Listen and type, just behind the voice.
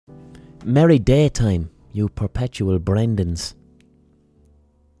Merry daytime, you perpetual Brendans.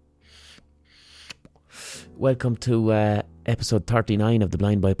 Welcome to episode 39 of the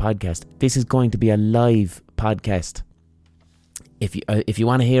Blind Boy podcast. This is going to be a live podcast. If you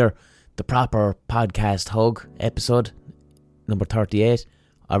want to hear the proper podcast hug episode, number 38,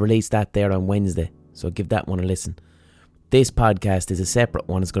 I'll release that there on Wednesday. So give that one a listen. This podcast is a separate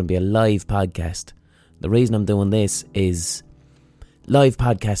one. It's going to be a live podcast. The reason I'm doing this is live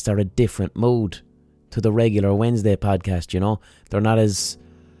podcasts are a different mood to the regular Wednesday podcast, you know. They're not as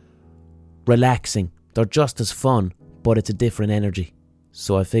relaxing. They're just as fun, but it's a different energy.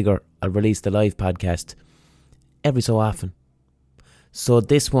 So I figure I'll release the live podcast every so often. So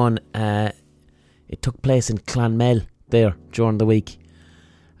this one, it took place in Clonmel there during the week.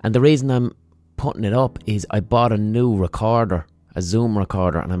 And the reason I'm putting it up is I bought a new recorder, a Zoom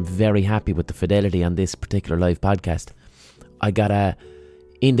recorder, and I'm very happy with the fidelity on this particular live podcast. I got a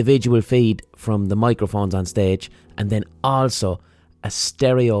individual feed from the microphones on stage, and then also a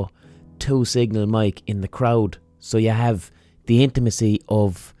stereo 2-signal mic in the crowd, so you have the intimacy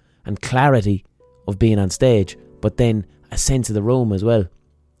of and clarity of being on stage, but then a sense of the room as well,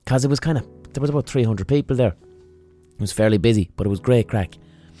 because there was about 300 people there. It was fairly busy, but it was great crack.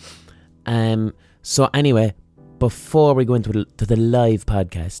 So anyway, before we go into the live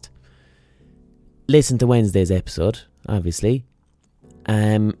podcast, listen to Wednesday's episode, obviously.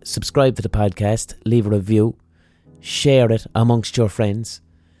 Subscribe to the podcast, leave a review, share it amongst your friends.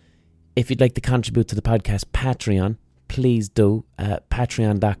 If you'd like to contribute to the podcast Patreon, please do.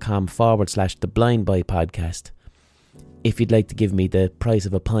 Patreon.com/The Blind Boy Podcast. If you'd like to give me the price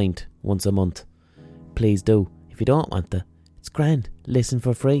of a pint once a month, please do. If you don't want to, it's grand. Listen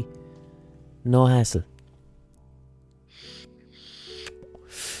for free. No hassle.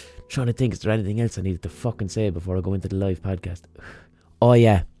 Trying to think, is there anything else I needed to fucking say before I go into the live podcast? Oh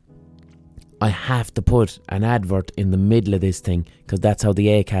yeah, I have to put an advert in the middle of this thing, because that's how the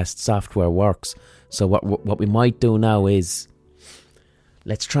Acast software works. So what we might do now is,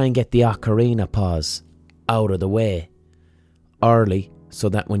 let's try and get the ocarina pause out of the way early, so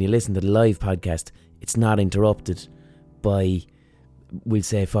that when you listen to the live podcast, it's not interrupted by, we'll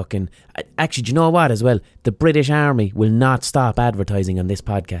say fucking... Actually, do you know what as well? The British Army will not stop advertising on this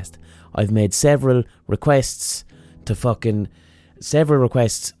podcast. I've made several requests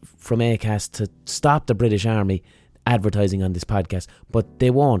from Acast to stop the British Army advertising on this podcast, but they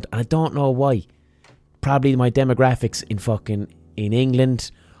won't, and I don't know why. Probably my demographics in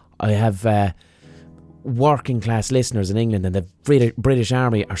England. I have working class listeners in England, and the British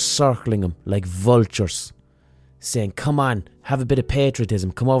Army are circling them like vultures, saying, come on, have a bit of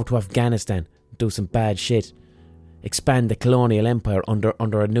patriotism, come over to Afghanistan, do some bad shit, expand the colonial empire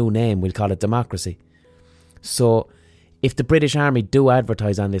under a new name, we'll call it democracy. So if the British Army do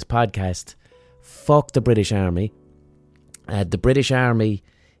advertise on this podcast, fuck the British Army. The British Army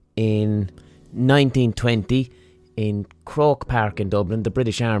in 1920 in Croke Park in Dublin, the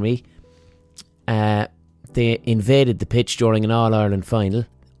British Army, they invaded the pitch during an All-Ireland final,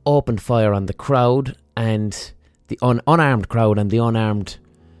 opened fire on the crowd and the unarmed crowd and the unarmed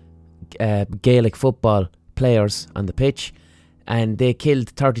Gaelic football players on the pitch, and they killed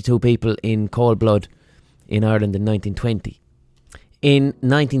 32 people in cold blood in Ireland in 1920. In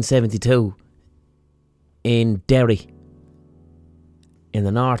 1972, in Derry, in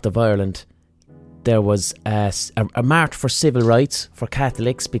the north of Ireland, there was a march for civil rights for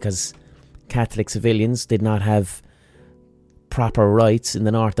Catholics, because Catholic civilians did not have proper rights in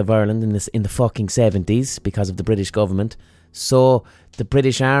the north of Ireland in the fucking 70s because of the British government. So the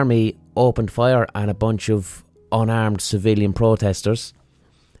British Army opened fire on a bunch of unarmed civilian protesters,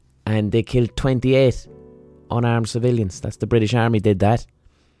 and they killed 28 unarmed civilians. That's the British Army did that.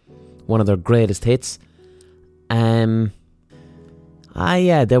 One of their greatest hits. There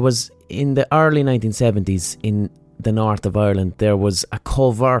was, in the early 1970s in the north of Ireland, there was a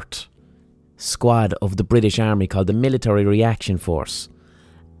covert squad of the British Army called the Military Reaction Force,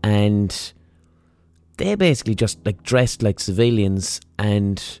 and they basically just dressed like civilians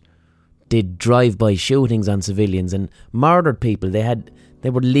and did drive-by shootings on civilians and murdered people. They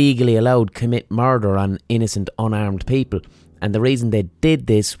were legally allowed to commit murder on innocent unarmed people, and the reason they did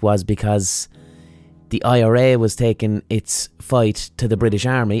this was because the IRA was taking its fight to the British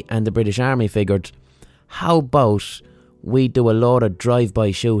Army, and the British Army figured, how about we do a lot of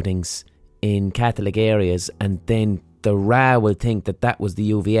drive-by shootings in Catholic areas, and then the RA will think that was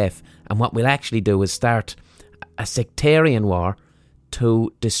the UVF, and what we'll actually do is start a sectarian war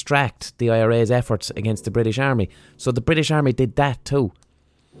to distract the IRA's efforts against the British Army. So the British Army did that too.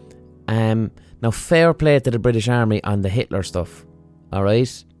 Now, fair play to the British Army on the Hitler stuff,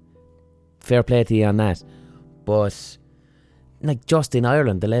 alright? fair play to you on that. But like just in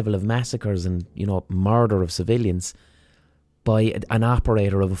Ireland, the level of massacres and, you know, murder of civilians by an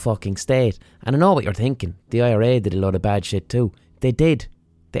operator of a fucking state. And I know what you're thinking. The IRA did a lot of bad shit too. They did.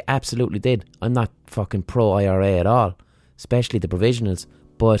 They absolutely did. I'm not fucking pro-IRA at all, especially the provisionals.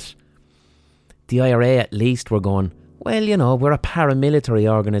 But the IRA at least were going, well, you know, we're a paramilitary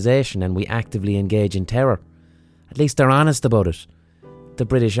organisation and we actively engage in terror. At least they're honest about it. The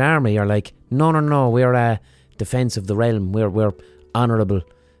British Army are like, no, we're a defence of the realm. We're honourable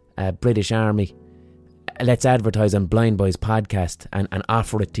British Army. Let's advertise on Blind Boys podcast and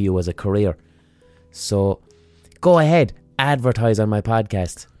offer it to you as a career. So go ahead, advertise on my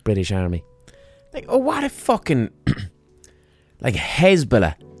podcast, British Army. Like, oh, what if fucking like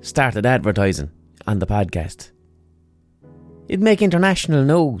Hezbollah started advertising on the podcast? It'd make international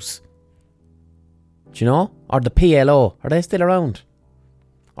news. Do you know? Or the PLO, are they still around?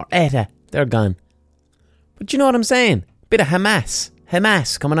 Or ETA, they're gone. But do you know what I'm saying? Bit of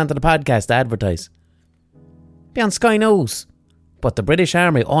Hamas coming onto the podcast to advertise. Be on Sky News. But the British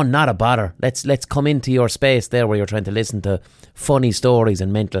Army, oh, not a bother. Let's come into your space there where you're trying to listen to funny stories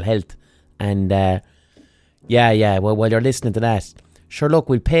and mental health. And well, while you're listening to that, sure, look,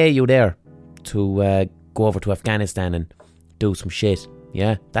 we'll pay you there to go over to Afghanistan and do some shit.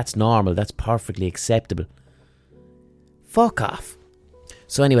 Yeah, that's normal. That's perfectly acceptable. Fuck off.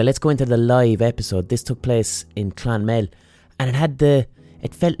 So anyway, let's go into the live episode. This took place in Clonmel, and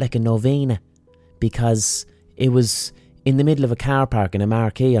it felt like a novena because it was in the middle of a car park in a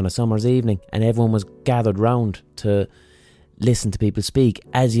marquee on a summer's evening, and everyone was gathered round to listen to people speak,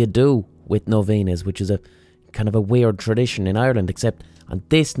 as you do with novenas, which is a kind of a weird tradition in Ireland. Except on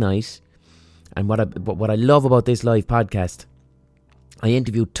this night, and what I love about this live podcast, I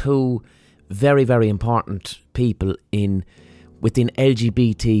interviewed two very, very important people within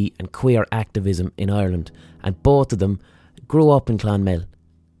LGBT and queer activism in Ireland, and both of them grew up in Clonmel,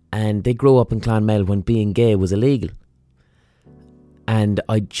 and they grew up in Clonmel when being gay was illegal. And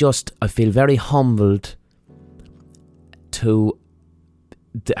I feel very humbled to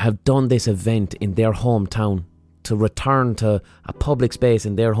have done this event in their hometown, to return to a public space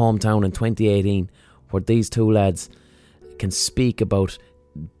in their hometown in 2018 where these two lads can speak about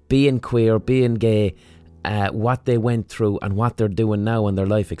being queer, being gay, what they went through and what they're doing now and their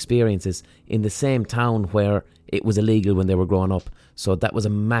life experiences in the same town where it was illegal when they were growing up. So that was a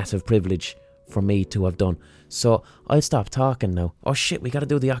massive privilege for me to have done. So I'll stop talking now. Oh shit, we gotta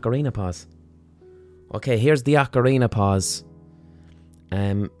do the ocarina pause. Okay, here's the ocarina pause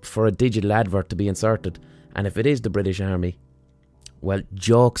for a digital advert to be inserted. And if it is the British Army, well,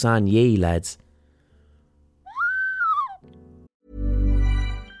 joke's on ye, lads.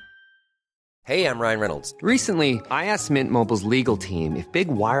 Hey, I'm Ryan Reynolds. Recently, I asked Mint Mobile's legal team if big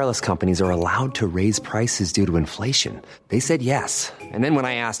wireless companies are allowed to raise prices due to inflation. They said yes. And then when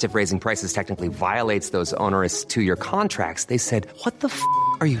I asked if raising prices technically violates those onerous 2-year contracts, they said, what the f***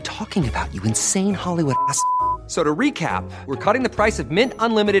 are you talking about, you insane Hollywood ass f- So to recap, we're cutting the price of Mint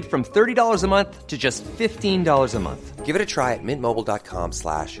Unlimited from $30 a month to just $15 a month. Give it a try at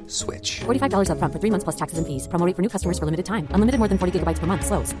mintmobile.com/switch. $45 up front for 3 months plus taxes and fees. Promo rate for new customers for limited time. Unlimited more than 40 gigabytes per month.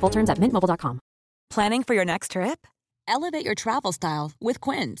 Slows full terms at mintmobile.com. Planning for your next trip? Elevate your travel style with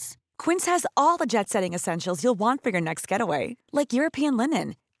Quince. Quince has all the jet-setting essentials you'll want for your next getaway, like European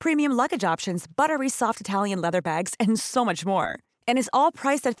linen, premium luggage options, buttery soft Italian leather bags, and so much more. And is all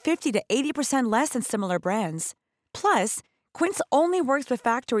priced at 50 to 80% less than similar brands. Plus, Quince only works with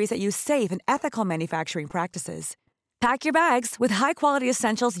factories that use safe and ethical manufacturing practices. Pack your bags with high-quality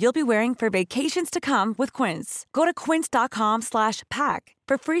essentials you'll be wearing for vacations to come with Quince. Go to quince.com/pack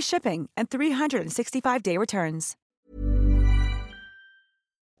for free shipping and 365-day returns.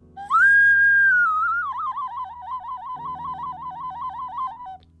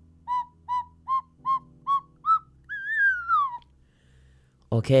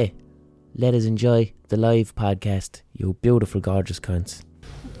 Okay, let us enjoy the live podcast, you beautiful, gorgeous cunts.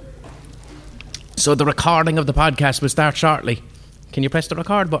 So the recording of the podcast will start shortly. Can you press the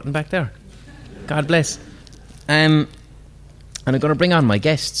record button back there? God bless. And I'm going to bring on my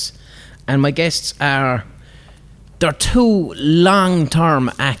guests. And my guests they're two long-term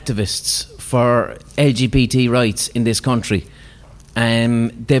activists for LGBT rights in this country.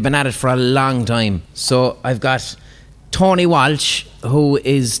 They've been at it for a long time. So I've got Tony Walsh, who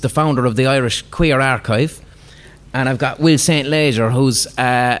is the founder of the Irish Queer Archive, and I've got Will St. Leger, who's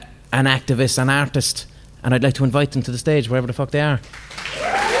an activist and artist, and I'd like to invite them to the stage wherever the fuck they are.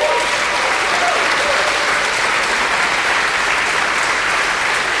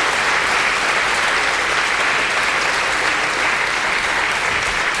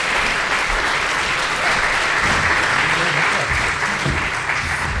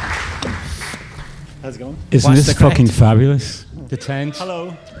 going? Isn't What's this the crack? fucking fabulous? The tent.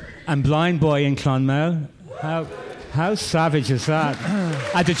 Hello. And Blind Boy in Clonmel. How savage is that?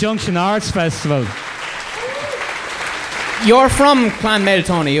 At the Junction Arts Festival. You're from Clonmel,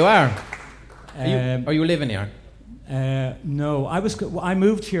 Tony, you are? Are you living here? No, I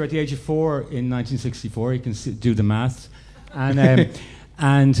moved here at the age of 4 in 1964. You can do the math.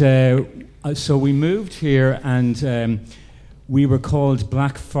 And so we moved here, and we were called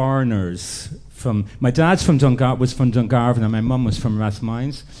Black Foreigners. My dad's was from Dungarvan, and my mum was from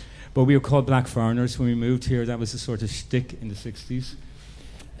Rathmines. But we were called Black Foreigners when we moved here. That was a sort of shtick in the 60s.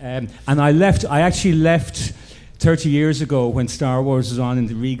 And I actually left 30 years ago when Star Wars was on in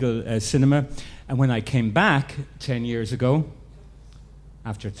the Regal Cinema. And when I came back 10 years ago,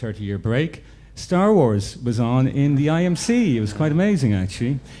 after a 30-year break, Star Wars was on in the IMC. It was quite amazing,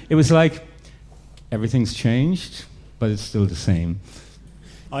 actually. It was like everything's changed, but it's still the same.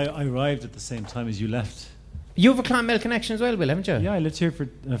 I arrived at the same time as you left. You have a Clonmel connection as well, Will, haven't you? Yeah, I lived here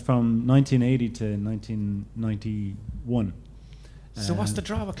from 1980 to 1991. So what's the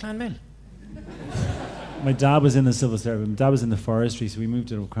draw with Clonmel? My dad was in the civil service. My dad was in the forestry, so we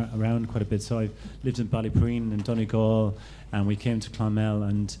moved around quite a bit. So I lived in Ballypreen and Donegal, and we came to Clonmel.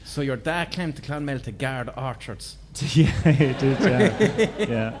 And So your dad came to Clonmel to guard orchards? yeah, he did.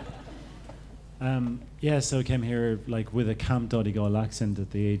 Yeah. So I came here like with a Camp Donegal accent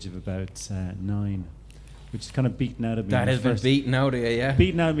at the age of about 9, which is kind of beaten out of me. That has been beaten out of you, yeah?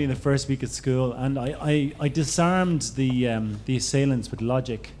 Beaten out of me in the first week at school, and I disarmed the assailants with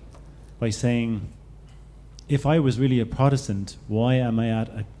logic by saying, if I was really a Protestant, why am I at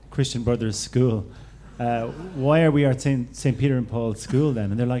a Christian Brothers school? Why are we at St. Peter and Paul school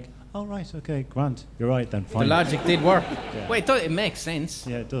then? And they're like, oh, right, okay, Grant, you're right then, fine. The logic did work. Yeah. Wait, it makes sense.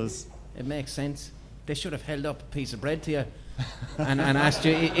 Yeah, it does. It makes sense. They should have held up a piece of bread to you and asked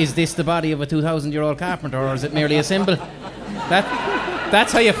you, is this the body of a 2,000-year-old carpenter, or is it merely a symbol?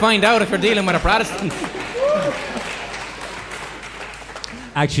 That's how you find out if you're dealing with a Protestant.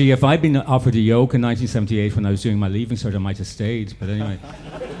 Actually, if I'd been offered a yoke in 1978 when I was doing my leaving cert, I might have stayed. But anyway.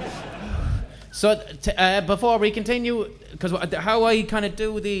 So before we continue, because how I kind of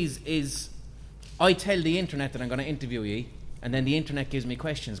do these is I tell the internet that I'm going to interview you, and then the internet gives me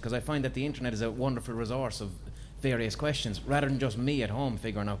questions, because I find that the internet is a wonderful resource of various questions, rather than just me at home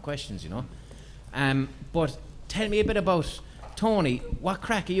figuring out questions, you know. But tell me a bit about Tony. What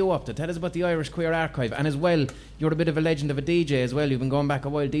crack are you up to? Tell us about the Irish Queer Archive, and as well, you're a bit of a legend of a DJ as well. You've been going back a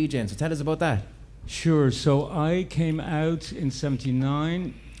while DJing, so tell us about that. Sure. So I came out in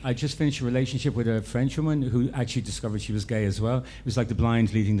 '79. I just finished a relationship with a French woman who actually discovered she was gay as well. It was like the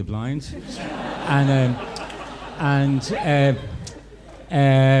blind leading the blind.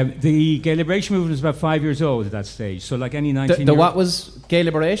 The gay liberation movement was about 5 years old at that stage. So like any 19 The what was gay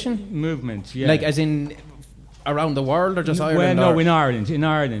liberation? Movement, yeah. Like as in around the world, or just Ireland? Well, no, or? in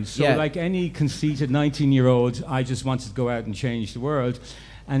Ireland. So Yeah. like any conceited 19-year-old, I just wanted to go out and change the world.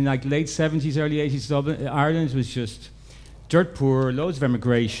 And like late 70s, early 80s, Dublin, Ireland was just dirt poor, loads of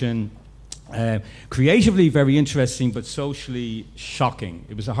immigration, creatively very interesting, but socially shocking.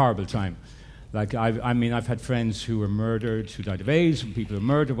 It was a horrible time. Like I've had friends who were murdered, who died of AIDS, people who were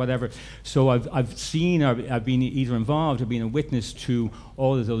murdered, whatever. So I've seen, I've been either involved or been a witness to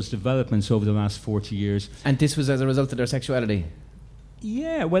all of those developments over the last 40 years. And this was as a result of their sexuality?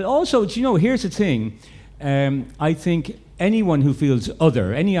 Yeah, well also, do you know, here's the thing. I think anyone who feels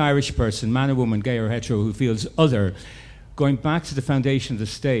other, any Irish person, man or woman, gay or hetero, who feels other, going back to the foundation of the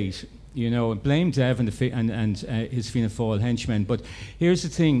state, you know, blame Dev and his Fianna Fáil henchmen. But here's the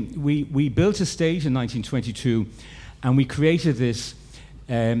thing. We built a state in 1922, and we created this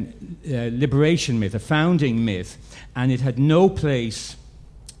liberation myth, a founding myth, and it had no place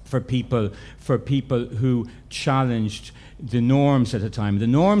for people who challenged the norms at the time. The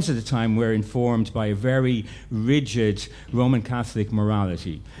norms at the time were informed by a very rigid Roman Catholic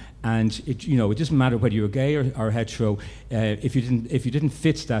morality. And it doesn't matter whether you were gay or hetero. If you didn't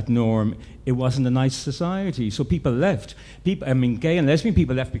fit that norm, it wasn't a nice society. So people left. Gay and lesbian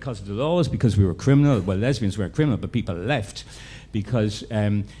people left because of the laws, because we were criminal. Well, lesbians weren't criminal, but people left because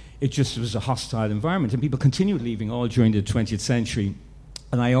it just was a hostile environment, and people continued leaving all during the 20th century.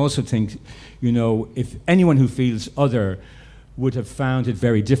 And I also think, if anyone who feels other would have found it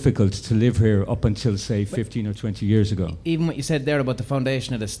very difficult to live here up until, say, 15 or 20 years ago. Even what you said there about the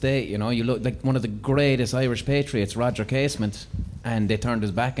foundation of the state, you look like one of the greatest Irish patriots, Roger Casement, and they turned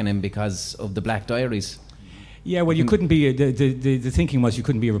his back on him because of the Black Diaries. Yeah, well, you couldn't be. The thinking was you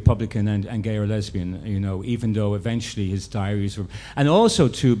couldn't be a Republican and gay or lesbian, even though eventually his diaries were. And also,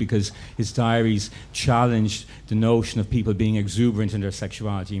 too, because his diaries challenged the notion of people being exuberant in their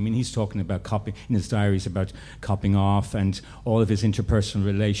sexuality. I mean, he's talking about in his diaries about copping off and all of his interpersonal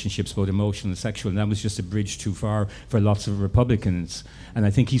relationships, both emotional and sexual. And that was just a bridge too far for lots of Republicans. And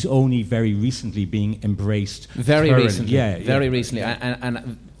I think he's only very recently being embraced. Very recently. Yeah. Very recently.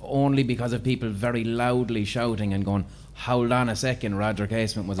 And only because of people very loudly shouting and going, hold on a second, Roger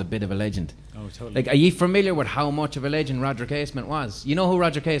Casement was a bit of a legend. Oh, totally. Like, are you familiar with how much of a legend Roger Casement was? You know who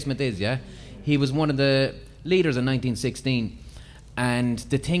Roger Casement is, yeah? He was one of the leaders in 1916. And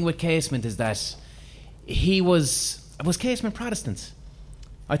the thing with Casement is that was Casement Protestant?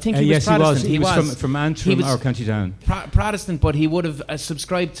 I think he was Protestant. He was from Antrim or County Down. Protestant, but he would have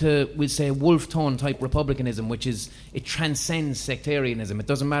subscribed to, we'll say, Wolfe Tone type republicanism, which is, it transcends sectarianism. It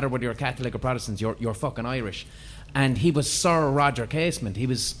doesn't matter whether you're Catholic or Protestant, you're fucking Irish. And he was Sir Roger Casement. He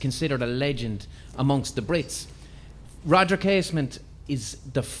was considered a legend amongst the Brits. Roger Casement is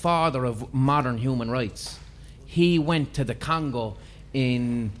the father of modern human rights. He went to the Congo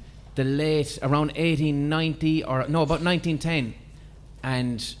in around 1890, about 1910,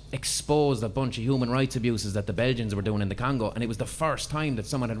 and exposed a bunch of human rights abuses that the Belgians were doing in the Congo. And it was the first time that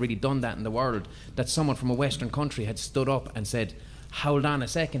someone had really done that in the world, that someone from a Western country had stood up and said, hold on a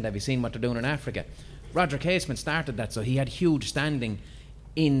second, have you seen what they're doing in Africa? Roger Casement started that, so he had huge standing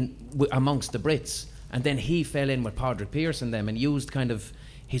amongst the Brits. And then he fell in with Padraig Pearse and them and used kind of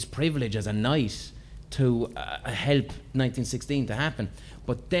his privilege as a knight to help 1916 to happen.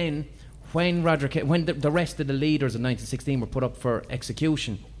 But then when the rest of the leaders of 1916 were put up for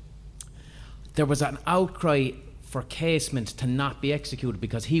execution, there was an outcry for Casement to not be executed,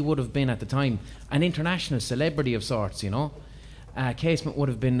 because he would have been at the time an international celebrity of sorts, Casement would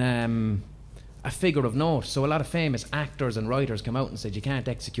have been a figure of note. So a lot of famous actors and writers come out and said, you can't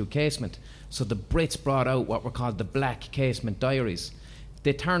execute Casement. So the Brits brought out what were called the Black Casement Diaries.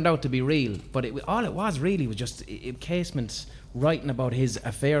 They turned out to be real, but all it was really was just Casement writing about his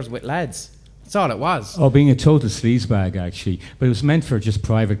affairs with lads. That's all it was. Oh, being a total sleazebag, actually. But it was meant for just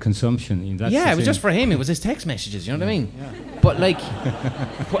private consumption. It was just for him. It was his text messages, you know what I mean? Yeah. But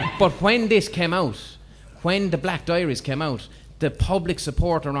but when this came out, when the Black Diaries came out, the public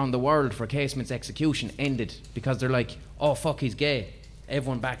support around the world for Casement's execution ended, because they're like, oh, fuck, he's gay.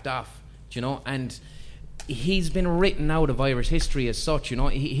 Everyone backed off, and he's been written out of Irish history as such,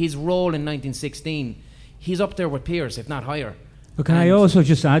 His role in 1916, he's up there with Pearse, if not higher. But can I also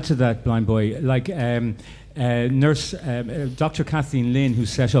just add to that, Blind Boy, nurse Dr. Kathleen Lynn, who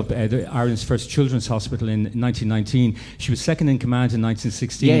set up Ireland's first children's hospital in 1919, she was second in command in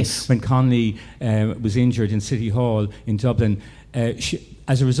 1916 when Connolly was injured in City Hall in Dublin.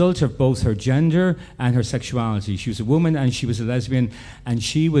 As a result of both her gender and her sexuality, she was a woman and she was a lesbian, and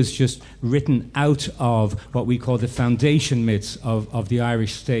she was just written out of what we call the foundation myths of the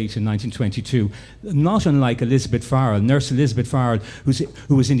Irish state in 1922. Not unlike Elizabeth Farrell, Nurse Elizabeth Farrell,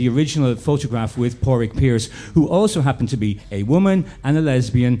 who was in the original photograph with Padraig Pearse, who also happened to be a woman and a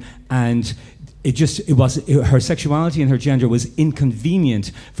lesbian, and her sexuality and her gender was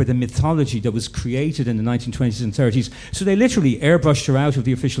inconvenient for the mythology that was created in the 1920s and 30s. So they literally airbrushed her out of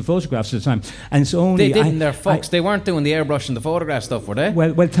the official photographs at the time. And it's only... They didn't, they're fucks. They weren't doing the airbrushing the photograph stuff, were they?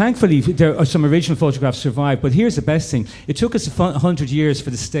 Well, thankfully, there are some original photographs survived. But here's the best thing. It took us 100 years for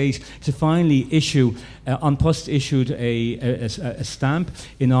the state to finally issue... An Post issued a stamp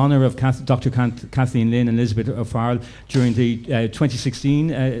in honour of Dr. Kathleen Lynn and Elizabeth Farrell during the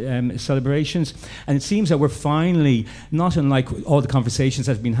 2016 celebrations. And it seems that we're finally, not unlike all the conversations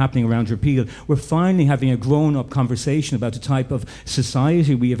that have been happening around repeal, we're finally having a grown-up conversation about the type of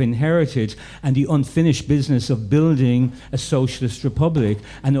society we have inherited and the unfinished business of building a socialist republic,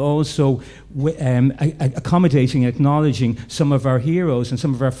 and also accommodating, acknowledging some of our heroes and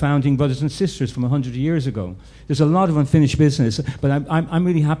some of our founding brothers and sisters from 100 years ago. There's a lot of unfinished business, but I'm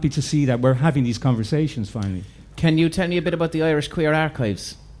really happy to see that we're having these conversations finally. Can you tell me a bit about the Irish Queer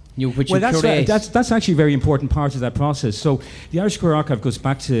Archives? That's actually a very important part of that process. So the Irish Queer Archive goes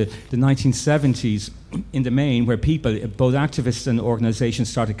back to the 1970s in the main, where people, both activists and organisations,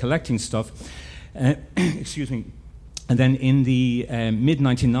 started collecting stuff. Excuse me. And then in the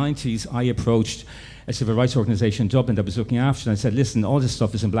mid-1990s, I approached a civil rights organisation in Dublin that was looking after it, and I said, listen, all this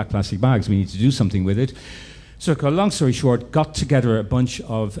stuff is in black plastic bags. We need to do something with it. So, long story short, got together a bunch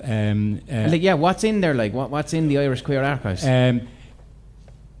of... what's in there? What's in the Irish Queer Archives?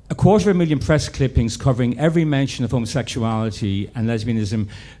 250,000 press clippings covering every mention of homosexuality and lesbianism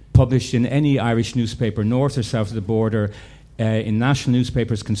published in any Irish newspaper, north or south of the border, in national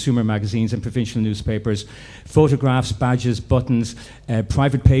newspapers, consumer magazines and provincial newspapers, photographs, badges, buttons,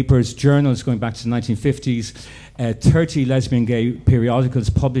 private papers, journals going back to the 1950s, 30 lesbian gay periodicals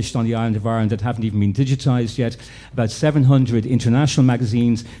published on the island of Ireland that haven't even been digitised yet, about 700 international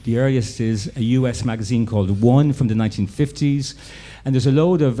magazines. The earliest is a US magazine called One from the 1950s. And there's a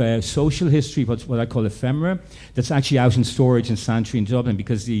load of social history, what I call ephemera, that's actually out in storage in Santry in Dublin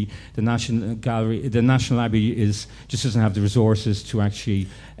because the National Gallery, the National Library just doesn't have the resources to actually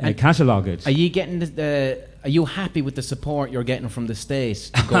catalogue it. Are you getting are you happy with the support you're getting from the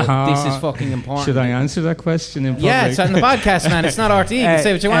state? To go, this is fucking important. Should I answer that question in public? Yeah, it's on the podcast, man. It's not RTE. You can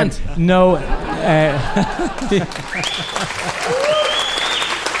say what you want. No.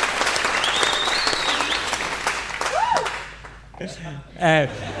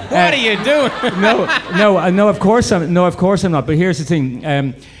 What are you doing? No. Of course I'm not. But here's the thing: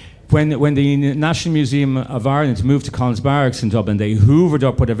 when the National Museum of Ireland moved to Collins Barracks in Dublin, they hoovered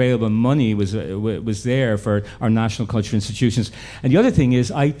up what available money was there for our national culture institutions. And the other thing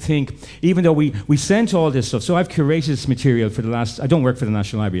is, I think, even though we sent all this stuff, so I've curated this material for the last. I don't work for the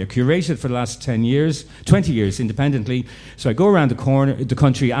National Library. I curated it for the last 20 years independently. So I go around the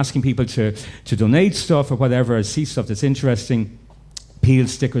country asking people to donate stuff or whatever, see stuff that's interesting. Peel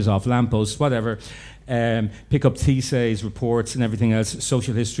stickers off lampposts, whatever, pick up theses, reports and everything else,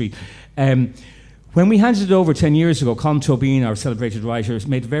 social history. When we handed it over 10 years ago, Colm Tóibín, our celebrated writer,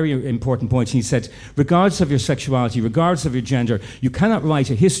 made a very important point. He said, regardless of your sexuality, regardless of your gender, you cannot write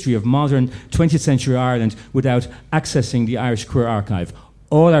a history of modern 20th century Ireland without accessing the Irish Queer Archive.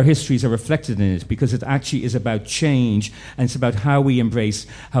 All our histories are reflected in it because it actually is about change, and it's about how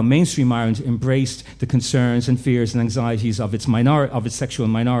mainstream Ireland embraced the concerns and fears and anxieties of its sexual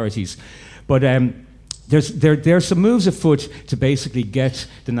minorities. But there are some moves afoot to basically get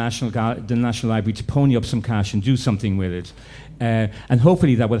the National Library to pony up some cash and do something with it. And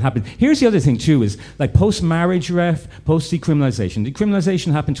hopefully that will happen. Here's the other thing too, is like post-marriage post-decriminalisation.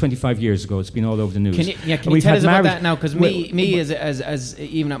 Decriminalisation happened 25 years ago. It's been all over the news. Can you tell us about that now? Because me as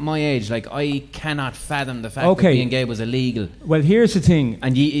even at my age, like I cannot fathom the fact that being gay was illegal. Well, here's the thing.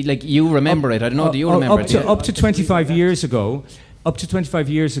 And you remember it. I don't know, do you remember it? Up to 25 years ago,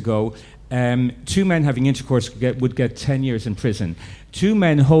 2 men having intercourse would get 10 years in prison. 2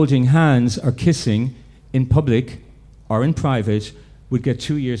 men holding hands or kissing in public or in private would get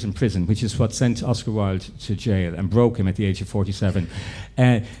 2 years in prison, which is what sent Oscar Wilde to jail and broke him at the age of 47.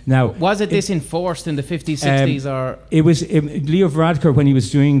 Now, was this enforced in the 50s, 60s, or it was Leo Varadkar, when he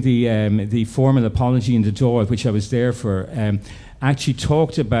was doing the formal apology in the Dáil, which I was there for, actually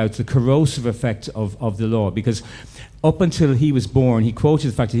talked about the corrosive effect of the law, because up until he was born, he quoted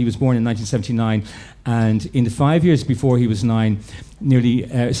the fact that he was born in 1979, and in the 5 years before he was 9,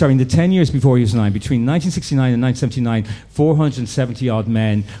 in the 10 years before he was 9, between 1969 and 1979, 470-odd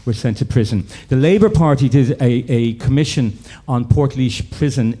men were sent to prison. The Labour Party did a commission on Portlaoise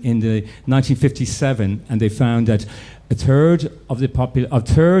prison in the 1957, and they found that a third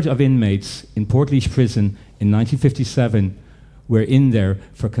of inmates in Portlaoise prison in 1957 were in there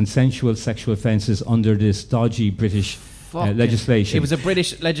for consensual sexual offences under this dodgy British legislation. It was a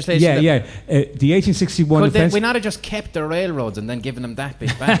British legislation. Yeah. The 1861 offence. Could we not have just kept the railroads and then given them that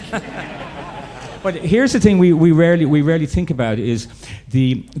bit back? But here's the thing we rarely think about is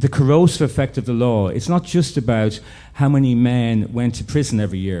the corrosive effect of the law. It's not just about how many men went to prison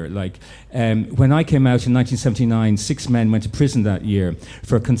every year. Like when I came out in 1979, 6 men went to prison that year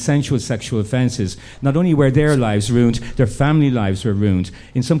for consensual sexual offences. Not only were their lives ruined, their family lives were ruined.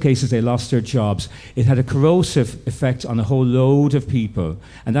 In some cases, they lost their jobs. It had a corrosive effect on a whole load of people.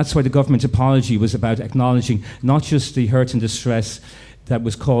 And that's why the government apology was about acknowledging not just the hurt and distress that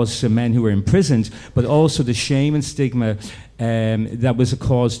was caused to men who were imprisoned, but also the shame and stigma that was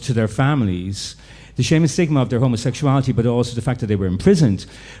caused to their families. The shame and stigma of their homosexuality, but also the fact that they were imprisoned.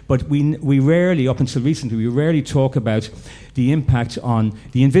 But we rarely, up until recently, we rarely talk about the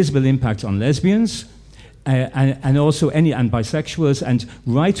invisible impact on lesbians, and also and bisexuals. And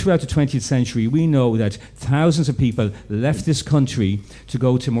right throughout the 20th century, we know that thousands of people left this country to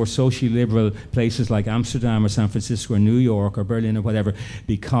go to more socially liberal places like Amsterdam or San Francisco or New York or Berlin or whatever,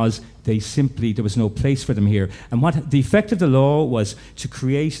 because there was no place for them here. And what the effect of the law was to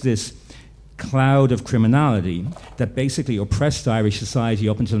create this cloud of criminality that basically oppressed Irish society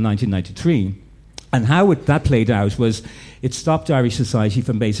up until 1993. And how that played out was it stopped Irish society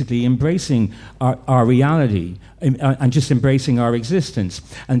from basically embracing our reality and just embracing our existence.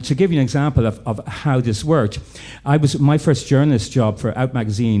 And to give you an example of how this worked, my first journalist job for Out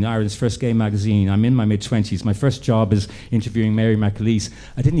Magazine, Ireland's first gay magazine. I'm in my mid-20s. My first job is interviewing Mary McAleese.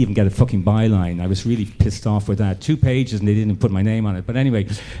 I didn't even get a fucking byline. I was really pissed off with that. 2 pages and they didn't put my name on it. But anyway...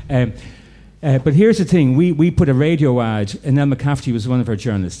 but here's the thing, we put a radio ad, and Nell McCafferty was one of our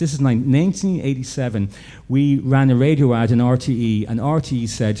journalists. This is 1987. We ran a radio ad in RTE, and RTE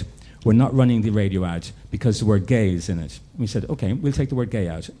said, we're not running the radio ad because the word gay is in it. We said, okay, we'll take the word gay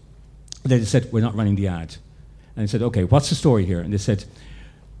out. They said, we're not running the ad. And I said, okay, what's the story here? And they said,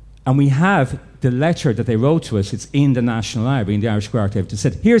 and we have the letter that they wrote to us, it's in the National Library, in the Irish Archive. They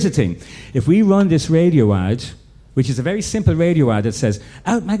said, here's the thing, if we run this radio ad, which is a very simple radio ad that says,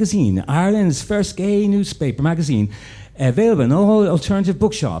 Out Magazine, Ireland's first gay newspaper magazine, available in all alternative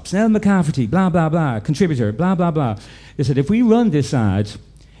bookshops, Nell McCafferty, blah, blah, blah, contributor, blah, blah, blah. They said, if we run this ad,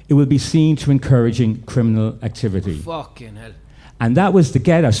 it will be seen to encouraging criminal activity. Fucking hell. And that was the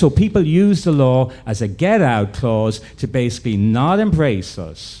get out. So people used the law as a get out clause to basically not embrace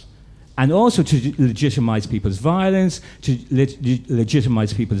us. And also to legitimize people's violence, to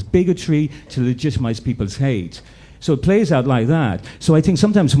legitimize people's bigotry, to legitimize people's hate. So it plays out like that. So I think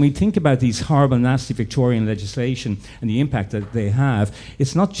sometimes when we think about these horrible, nasty Victorian legislation and the impact that they have,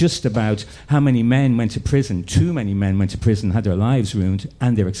 it's not just about how many men went to prison. Too many men went to prison, had their lives ruined,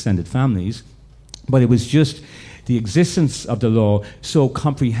 and their extended families. But it was just the existence of the law so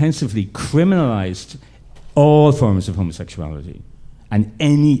comprehensively criminalized all forms of homosexuality and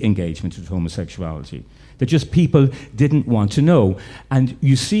any engagement with homosexuality, that just people didn't want to know. And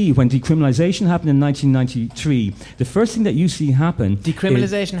you see, when decriminalisation happened in 1993, the first thing that you see happen...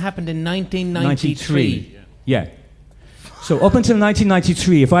 Decriminalisation happened in 1993? Yeah. So up until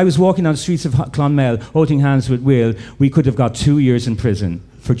 1993, if I was walking on the streets of Clonmel holding hands with Will, we could have got 2 years in prison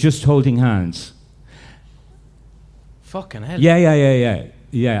for just holding hands. Fucking hell.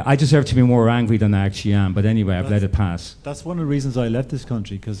 Yeah, I deserve to be more angry than I actually am, but anyway, I've let it pass. That's one of the reasons I left this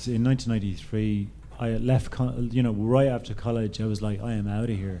country, because in 1993, I left, right after college, I was like, I am out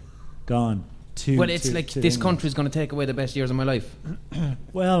of here, gone. Well, it's like this country's going to take away the best years of my life.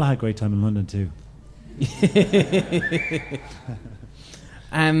 Well, I had a great time in London too.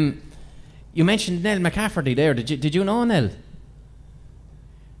 You mentioned Nell McCafferty there. Did you know Nell?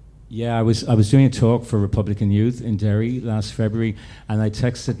 Yeah, I was doing a talk for Republican Youth in Derry last February, and I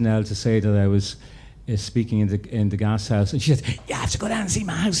texted Nell to say that I was speaking in the gas house, and she said, "You have to go down and see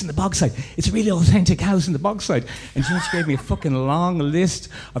my house in the Bogside. It's a really authentic house in the Bogside." And she gave me a fucking long list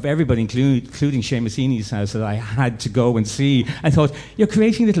of everybody, including Seamus Heaney's house, that I had to go and see. I thought, you're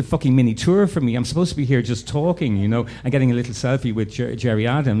creating a little fucking mini tour for me. I'm supposed to be here just talking, and getting a little selfie with Jerry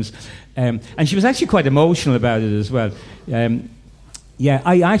Adams. And she was actually quite emotional about it as well. Yeah,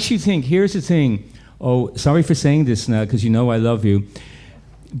 I actually think, here's the thing. Oh, sorry for saying this, Nell, because I love you.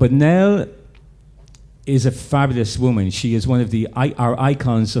 But Nell is a fabulous woman. She is one of our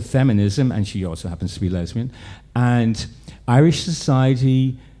icons of feminism, and she also happens to be lesbian. And Irish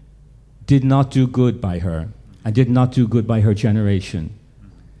society did not do good by her, and did not do good by her generation.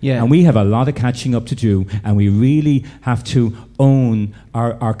 Yeah. And we have a lot of catching up to do, and we really have to own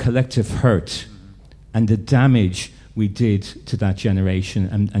our collective hurt and the damage we did to that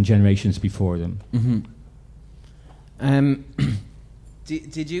generation and generations before them. Mm-hmm.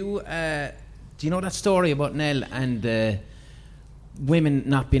 Did you do you know that story about Nell and women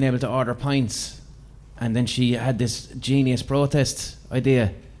not being able to order pints, and then she had this genius protest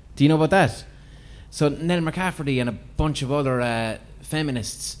idea? Do you know about that? So Nell McCafferty and a bunch of other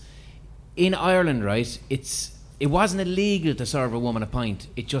feminists in Ireland, right? It wasn't illegal to serve a woman a pint.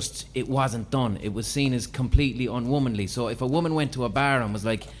 It wasn't done. It was seen as completely unwomanly. So if a woman went to a bar and was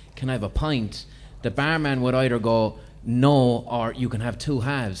like, "Can I have a pint?" the barman would either go, "No," or "You can have two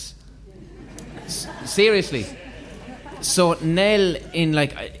halves." Seriously. So Nell, in I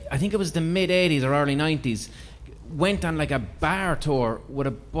think it was the mid-80s or early 90s, went on a bar tour with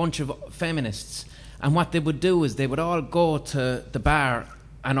a bunch of feminists. And what they would do is they would all go to the bar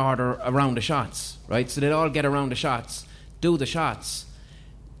and order a round of shots, right? So they'd all get a round of shots, do the shots,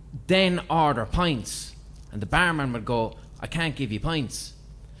 then order pints. And the barman would go, "I can't give you pints."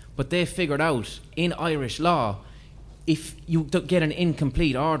 But they figured out, in Irish law, if you get an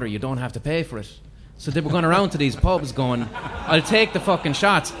incomplete order, you don't have to pay for it. So they were going around to these pubs going, "I'll take the fucking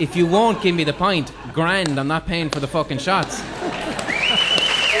shots. If you won't give me the pint, grand, I'm not paying for the fucking shots."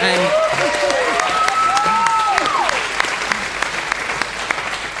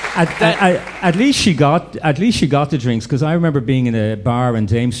 At least she got the drinks, because I remember being in a bar on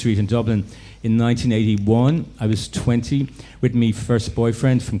Dame Street in Dublin in 1981. I was 20 with my first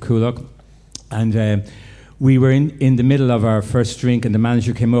boyfriend from Coolock. And we were in the middle of our first drink, and the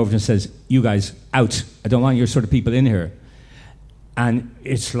manager came over and says, "You guys, out. I don't want your sort of people in here." And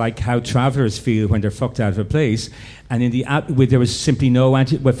it's like how travellers feel when they're fucked out of a place. And there was simply no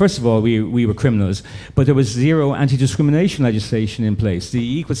well, first of all, we were criminals, but there was zero anti-discrimination legislation in place. The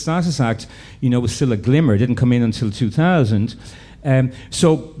Equal Status Act, was still a glimmer. It didn't come in until 2000.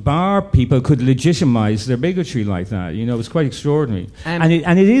 So bar people could legitimise their bigotry like that. It was quite extraordinary. And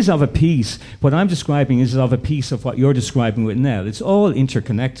it is of a piece. What I'm describing is of a piece of what you're describing with Nell. It's all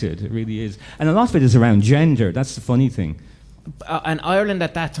interconnected. It really is. And a lot of it is around gender. That's the funny thing. And Ireland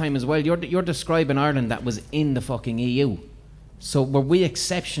at that time as well, you're describing Ireland that was in the fucking EU. So were we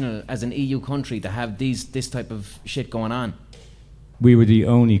exceptional as an EU country to have this type of shit going on? We were the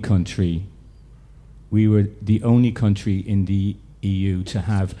only country. We were the only country in the EU to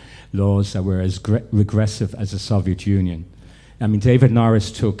have laws that were as regressive as the Soviet Union. I mean, David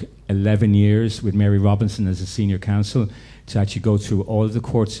Norris took 11 years with Mary Robinson as a senior counsel to actually go through all of the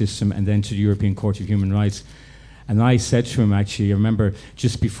court system and then to the European Court of Human Rights. And I said to him, actually, I remember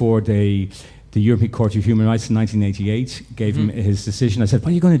just before the European Court of Human Rights in 1988 gave him his decision, I said,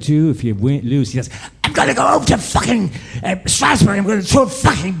 "What are you going to do if you lose?" He says, "I'm going to go over to fucking Strasbourg, I'm going to throw a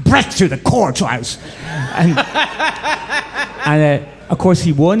fucking brick through the courthouse." And of course,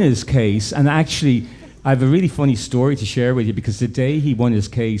 he won his case. And actually, I have a really funny story to share with you, because the day he won his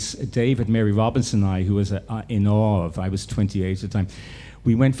case, David, Mary Robinson and I, who was in awe of, I was 28 at the time,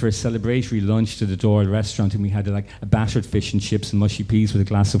 we went for a celebratory lunch to the Doyle restaurant, and we had a battered fish and chips and mushy peas with a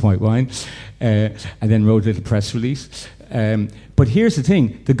glass of white wine, and then wrote a little press release. But here's the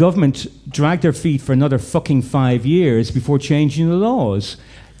thing, the government dragged their feet for another fucking 5 years before changing the laws.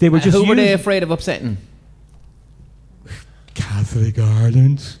 They were just who were they afraid of upsetting? Catholic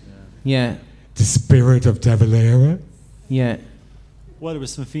Ireland. Yeah. The spirit of De Valera. Yeah. Well, there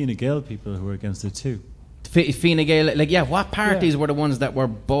was some Fine Gael people who were against it too. Fine Gael, what parties were the ones that were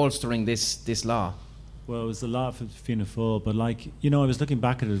bolstering this law? Well, it was a lot for Fianna Fáil, but I was looking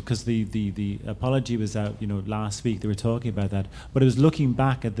back at it because the apology was out, last week. They were talking about that, but I was looking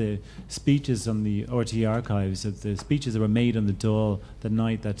back at the speeches on the RTÉ archives, of the speeches that were made on the Dáil the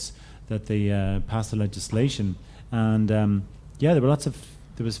night that they passed the legislation, and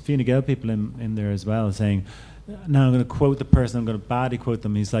there was Fine Gael people in there as well saying, now I'm going to quote the person, I'm going to badly quote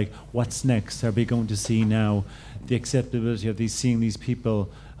them. He's like, "What's next? Are we going to see now the acceptability of seeing these people,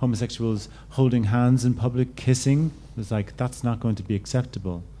 homosexuals, holding hands in public, kissing?" It was like, that's not going to be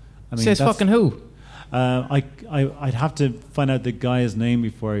acceptable. I mean, says fucking who? I'd have to find out the guy's name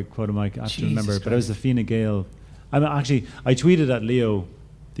before I quote him. I have to remember. But it was the Fine Gael. I tweeted at Leo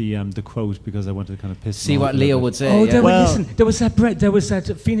the quote because I wanted to kind of piss him off what Leo would say. Oh, there was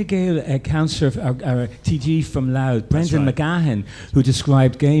that Fine Gael councillor, TG from Louth, Brendan McGahan, who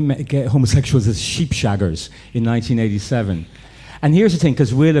described gay homosexuals as sheep shaggers in 1987. And here's the thing,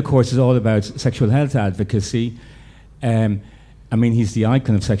 because Will, of course, is all about sexual health advocacy. He's the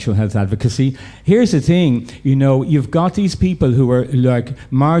icon of sexual health advocacy. Here's the thing, you've got these people who are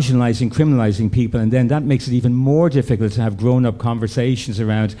marginalising, criminalising people, and then that makes it even more difficult to have grown-up conversations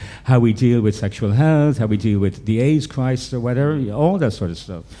around how we deal with sexual health, how we deal with the AIDS crisis or whatever, all that sort of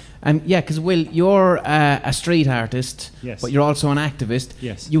stuff. Because Will, you're a street artist, yes, but you're also an activist.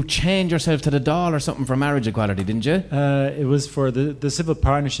 Yes. You chained yourself to the Dáil or something for marriage equality, didn't you? It was for the Civil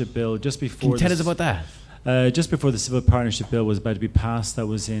Partnership Bill just before... Can you tell us about that? Just before the Civil Partnership Bill was about to be passed, that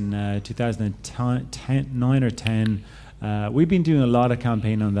was in 2009 or 10. We've been doing a lot of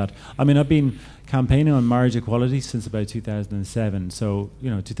campaigning on that. I've been campaigning on marriage equality since about 2007. So,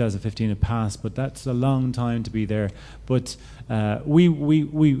 2015 it passed, but that's a long time to be there. But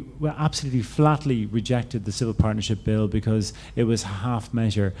we absolutely flatly rejected the Civil Partnership Bill because it was a half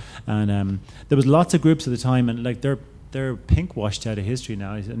measure. And there was lots of groups at the time, and they're pink-washed out of history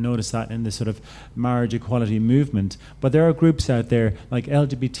now. I noticed that in the sort of marriage equality movement. But there are groups out there like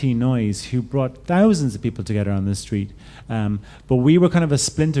LGBT Noise who brought thousands of people together on the street. But we were kind of a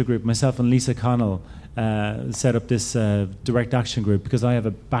splinter group. Myself and Lisa Connell set up this direct action group because I have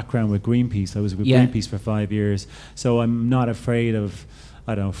a background with Greenpeace. I was with Greenpeace for 5 years. So I'm not afraid of,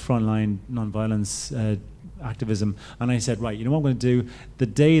 frontline non-violence activism. And I said, right, you know what I'm going to do? The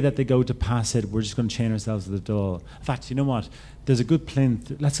day that they go to pass it, we're just going to chain ourselves to the Dáil. In fact, you know what? There's a good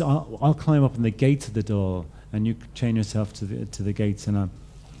plinth. I'll climb up on the gates of the Dáil, and you chain yourself to the gates, and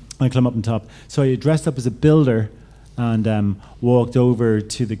I climb up on top. So I dressed up as a builder and walked over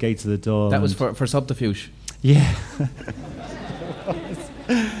to the gates of the Dáil. That was for subterfuge. Yeah.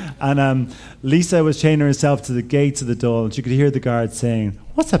 And Lisa was chaining herself to the gates of the Dáil, and she could hear the guards saying,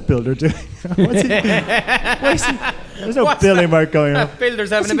 "What's that builder doing? There's no building work going on. That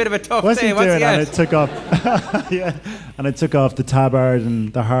builder's having a bit of a tough What's day. he What's doing?" he at? And it took off, and I took off the tabard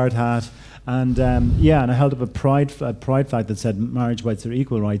and the hard hat. And and I held up a pride flag that said marriage rights are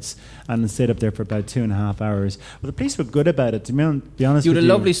equal rights, and stayed up there for about 2.5 hours. But the police were good about it, to be honest You with had you. a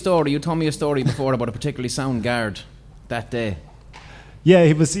lovely story. You told me a story before about a particularly sound guard that day. Yeah,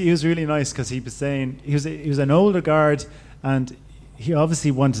 he was really nice, because he was saying he was an older guard, and he obviously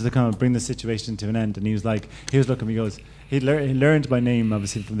wanted to kind of bring the situation to an end. And he was looking at me, he goes, he learned my name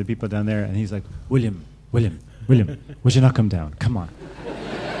obviously from the people down there, and he's like, William, would you not come down? Come on.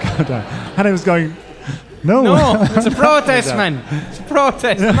 And I was going, no, it's a protest, man. It's a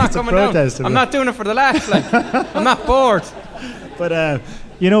protest. I'm not coming down. I'm not doing it for the laugh. I'm not bored. But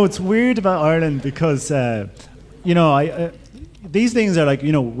it's weird about Ireland, because these things are like,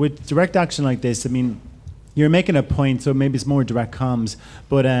 with direct action like this, I mean, you're making a point, so maybe it's more direct comms.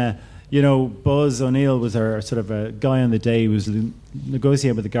 But Buzz O'Neill was our sort of a guy on the day who was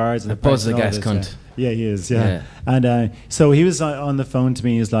negotiating with the guards. And Buzz the gas cunt. Yeah, he is. Yeah. And so he was on the phone to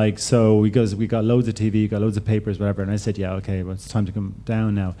me. He's like, "So he goes, we got loads of TV, got loads of papers, whatever." And I said, "Yeah, okay, well, it's time to come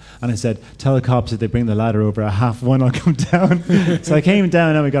down now." And I said, "Tell the cops if they bring the ladder over at 1:30, I'll come down." So I came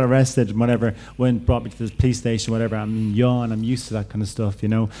down and we got arrested and whatever. Brought me to the police station, whatever. I'm used to that kind of stuff,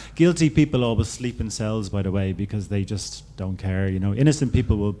 Guilty people always sleep in cells, by the way, because they just don't care. Innocent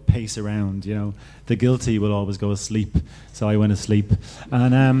people will pace around. The guilty will always go asleep. So I went asleep,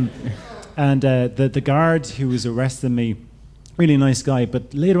 and the guard who was arresting me, really nice guy.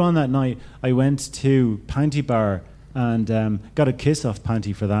 But later on that night, I went to Panty Bar and got a kiss off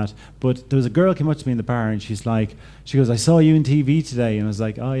Panty for that. But there was a girl came up to me in the bar, and she goes, "I saw you on TV today." And I was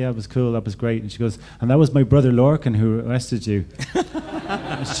like, "Oh yeah, it was cool, that was great." And she goes, "And that was my brother Lorcan who arrested you."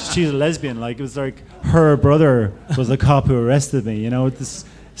 She's a lesbian. It was like her brother was the cop who arrested me.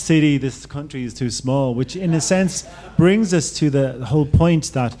 This country is too small, which in a sense brings us to the whole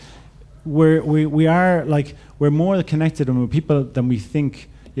point that we're more connected with people than we think.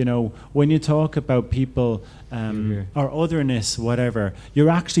 When you talk about people or otherness, whatever, you're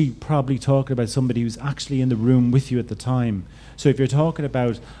actually probably talking about somebody who's actually in the room with you at the time. So if you're talking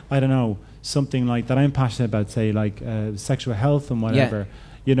about, I don't know, something like that I'm passionate about, say sexual health and whatever,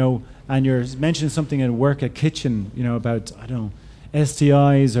 and you're mentioning something at work, at kitchen, about, I don't know,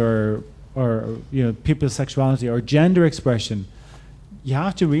 STIs or people's sexuality or gender expression, you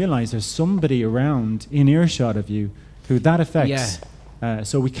have to realize there's somebody around in earshot of you who that affects.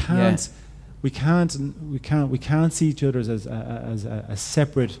 So we can't see each other as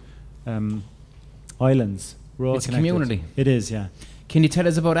separate islands. We're all It's a connected. community. It is, yeah. Can you tell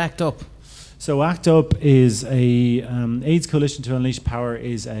us about ACT UP? So ACT UP is a AIDS Coalition to Unleash Power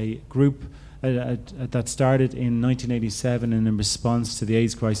is a group that started in 1987 in response to the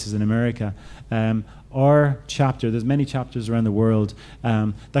AIDS crisis in America. Our chapter, there's many chapters around the world,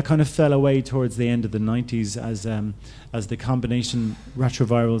 that kind of fell away towards the end of the 90s as the combination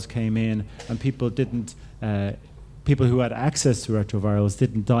retrovirals came in, and people who had access to retrovirals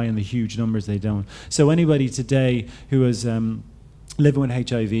didn't die in the huge numbers they don't. So anybody today who is living with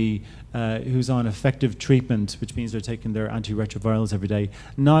HIV, who's on effective treatment, which means they're taking their antiretrovirals every day,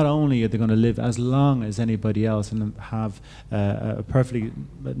 not only are they going to live as long as anybody else and have a perfectly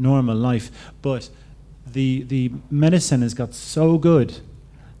normal life, but the medicine has got so good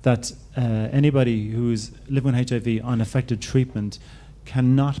that anybody who's living with HIV on effective treatment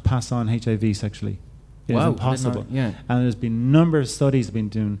cannot pass on HIV sexually. It is impossible. And there's been a number of studies been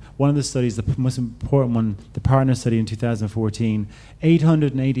doing. One of the studies, the most important one, the Partner study in 2014,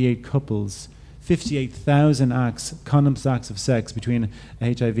 888 couples, 58,000 condoms acts of sex between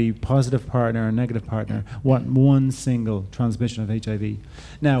a HIV positive partner and a negative partner, one single transmission of HIV.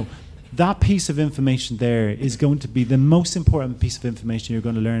 Now, that piece of information there is going to be the most important piece of information you're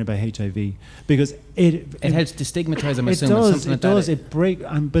going to learn about HIV, because it helps destigmatize them. It does. But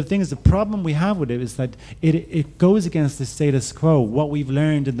the thing is, the problem we have with it is that it goes against the status quo, what we've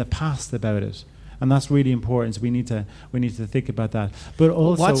learned in the past about it, and that's really important. So we need to think about that. But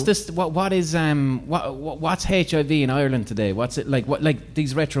also, what's HIV in Ireland today? What's it like? What like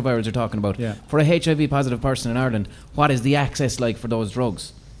these retrovirals are talking about? Yeah. For a HIV positive person in Ireland, what is the access like for those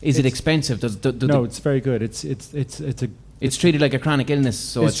drugs? Is it expensive? No, it's very good. It's treated like a chronic illness,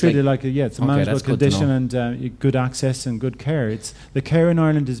 so it's treated like it's a manageable condition and good access and good care. The care in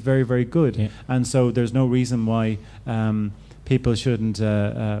Ireland is very, very good, and so there's no reason why people shouldn't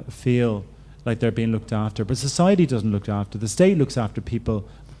feel like they're being looked after. But society doesn't look after. The state looks after people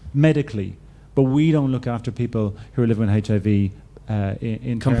medically, but we don't look after people who are living with HIV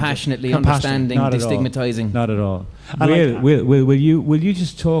compassionately understanding, destigmatizing. Not at all. Will you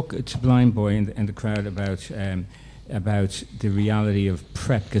just talk to Blind Boy and the crowd about the reality of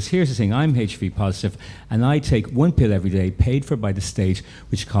PrEP? Because here's the thing: I'm HIV positive, and I take one pill every day, paid for by the state,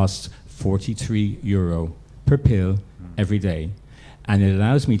 which costs €43 per pill every day. And it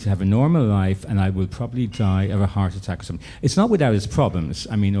allows me to have a normal life, and I will probably die of a heart attack or something. It's not without its problems.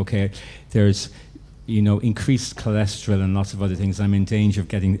 I mean, okay, there's increased cholesterol and lots of other things. I'm in danger of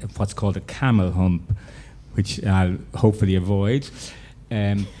getting what's called a camel hump, which I'll hopefully avoid.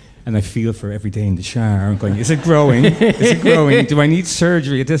 And I feel for every day in the shower. I'm going, is it growing? Is it growing? Do I need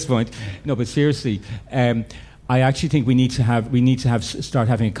surgery at this point? No, but seriously, I actually think we need to start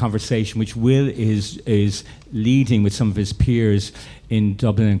having a conversation, which Will is leading with some of his peers in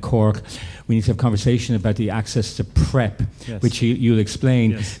Dublin and Cork. We need to have a conversation about the access to PrEP, yes. which you'll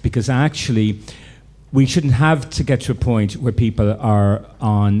explain, yes. Because actually we shouldn't have to get to a point where people are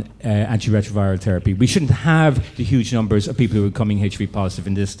on antiretroviral therapy. We shouldn't have the huge numbers of people who are becoming HIV positive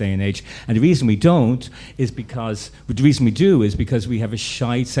in this day and age. And the reason we don't is because we have a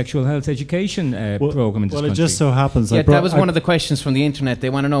shite sexual health education program in this country. Well, it just so happens. Yeah, that was one of the questions from the internet. They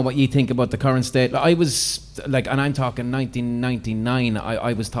want to know what you think about the current state. I was and I'm talking 1999.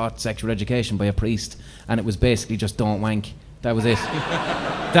 I was taught sexual education by a priest, and it was basically just don't wank. That was it.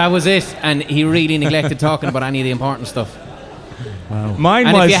 That was it. And he really neglected talking about any of the important stuff. Wow.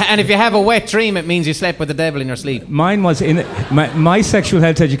 If you have a wet dream, it means you slept with the devil in your sleep. Mine was my sexual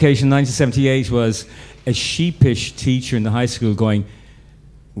health education in 1978 was a sheepish teacher in the high school going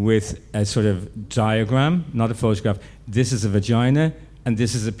with a sort of diagram, not a photograph. This is a vagina and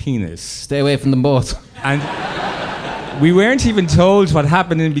this is a penis. Stay away from them both. And we weren't even told what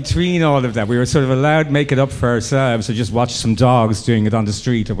happened in between all of that. We were sort of allowed to make it up for ourselves, or just watch some dogs doing it on the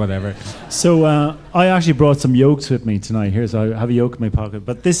street or whatever. So I actually brought some yolks with me tonight. I have a yolk in my pocket.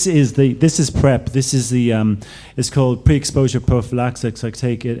 But this is PrEP. This is it's called pre-exposure prophylaxis. I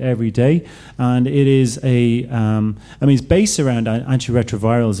take it every day, and it is it's based around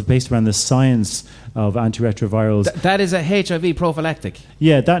antiretrovirals. It's based around the science of antiretrovirals. That is a HIV prophylactic.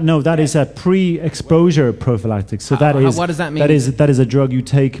 Yeah, that is a pre-exposure prophylactic. So what does that mean? That is a drug you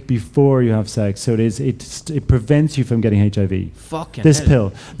take before you have sex. So it prevents you from getting HIV. Fucking this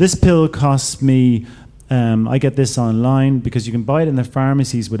hell. This pill costs me. I get this online because you can buy it in the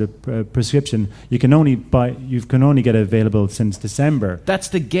pharmacies with a prescription. You can only get it available since December. That's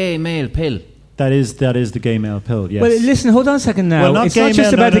the gay male pill. That is the gay male pill, yes. Well, listen, hold on a second now. Well, it's not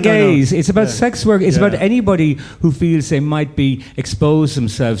just about the gays. It's about sex work. It's about Yeah. anybody who feels they might be exposed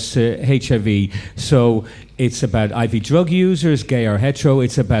themselves to HIV. So it's about IV drug users, gay or hetero.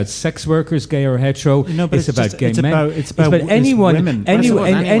 It's about sex workers, gay or hetero. No, but it's about gay men. It's about anyone, women.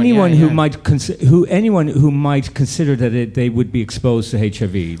 anyone who yeah. might consider that they would be exposed to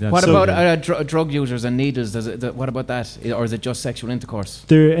HIV. That's What about drug users and needles? What about that? Or is it just sexual intercourse?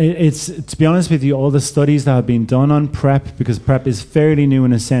 To be honest with you, all the studies that have been done on PrEP, because PrEP is fairly new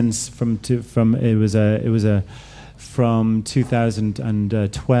in a sense. From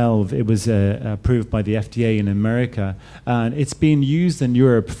 2012, it was approved by the FDA in America, and it's been used in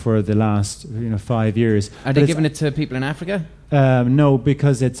Europe for the last 5 years. Are they giving it to people in Africa? No,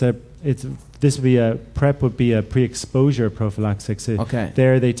 because PrEP would be a pre-exposure prophylaxis. Okay.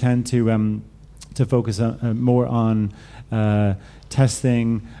 There they tend to focus more on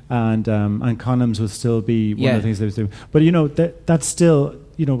testing, and condoms will still be one of the things they do. But that's still.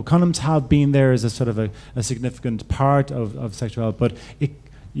 Condoms have been there as a sort of a significant part of sexual health, but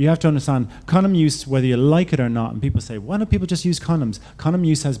you have to understand condom use, whether you like it or not, and people say, why don't people just use condoms? Condom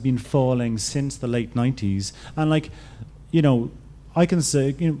use has been falling since the late 90s, and I can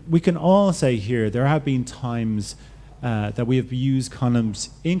say, we can all say here, there have been times that we have used condoms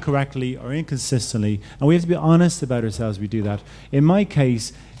incorrectly or inconsistently, and we have to be honest about ourselves. We do that. In my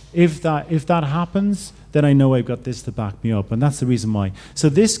case, if that happens, then I know I've got this to back me up, and that's the reason why. So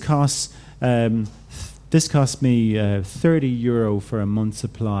this costs me €30 for a month's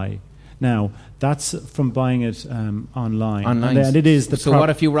supply. Now that's from buying it online. And it is the. So what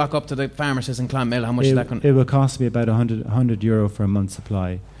if you rock up to the pharmacist in Clonmel? How much is that going? It will cost me about €100 for a month's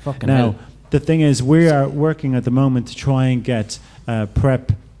supply. Fucking now, hell. The thing is, we are working at the moment to try and get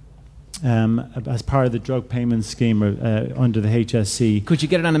PrEP. As part of the drug payment scheme under the HSC. Could you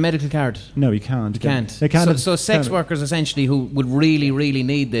get it on a medical card? No, you can't. You can't. They can't. So sex workers essentially who would really, really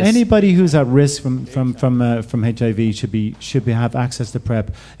need this. Anybody who's at risk from HIV should have access to PrEP.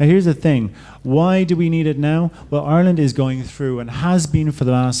 Now here's the thing: why do we need it now? Well, Ireland is going through and has been for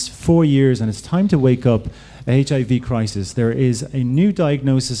the last 4 years, and it's time to wake up. a HIV crisis. There is a new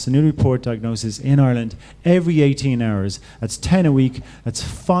diagnosis, a new report diagnosis in Ireland every 18 hours. That's 10 a week. That's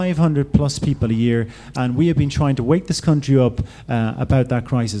 500 plus people a year. And we have been trying to wake this country up about that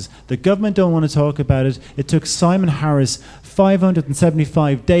crisis. The government don't want to talk about it. It took Simon Harris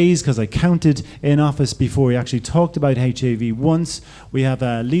 575 days, because I counted, in office before he actually talked about HIV once. We have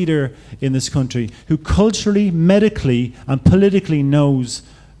a leader in this country who culturally, medically and politically knows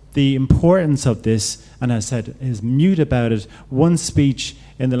the importance of this, and has said is mute about it. One speech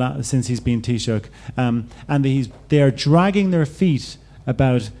in since he's been Taoiseach, and they are dragging their feet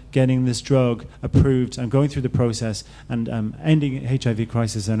about getting this drug approved and going through the process and ending HIV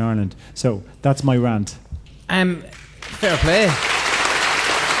crisis in Ireland. So that's my rant. Fair play.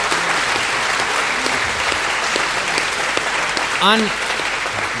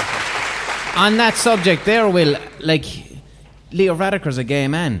 On that subject there, Will, like, Leo Varadkar's a gay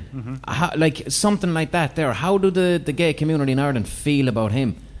man. Mm-hmm. Like, something like that there. How do the gay community in Ireland feel about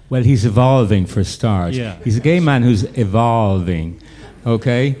him? Well, he's evolving, for a start. Yeah. He's a gay man who's evolving,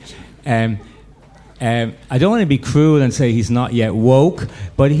 okay? I don't want to be cruel and say he's not yet woke,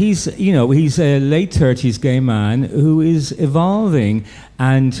 but he's a late 30s gay man who is evolving,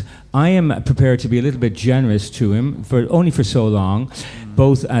 and I am prepared to be a little bit generous to him only for so long,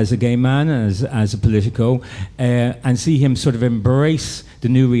 both as a gay man and as a politico, and see him sort of embrace the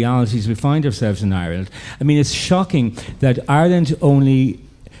new realities we find ourselves in Ireland. I mean, it's shocking that Ireland only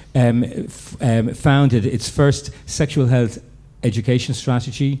founded its first sexual health education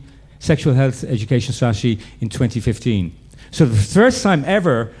strategy in 2015. So the first time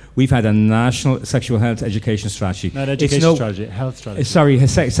ever we've had a national sexual health education strategy. Not education strategy, health strategy.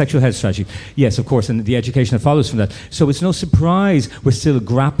 Sexual health strategy. Yes, of course, and the education that follows from that. So it's no surprise we're still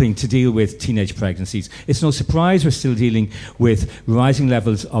grappling to deal with teenage pregnancies. It's no surprise we're still dealing with rising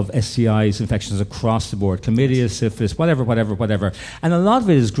levels of STIs, infections across the board, chlamydia, syphilis, whatever. And a lot of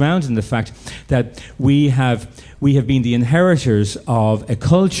it is grounded in the fact that we have been the inheritors of a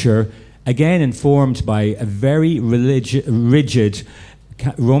culture, again informed by a very rigid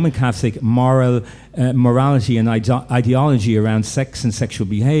Roman Catholic morality and ideology around sex and sexual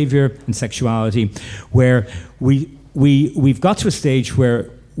behaviour and sexuality, where we've got to a stage where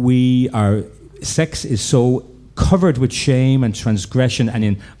sex is so covered with shame and transgression, and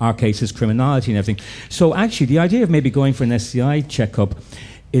in our cases criminality and everything. So actually the idea of maybe going for an STI checkup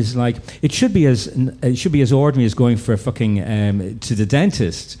is like, it should be as ordinary as going for to the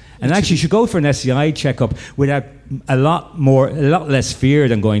dentist. And actually, you should go for an STI checkup without a lot less fear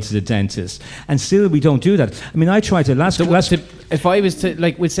than going to the dentist. And still, we don't do that. I mean, I tried to if I was to,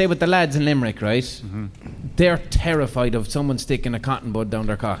 like, we'd say with the lads in Limerick, right? Mm-hmm. They're terrified of someone sticking a cotton bud down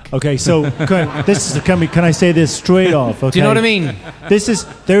their cock. Okay, so can I say this straight off? Okay? Do you know what I mean?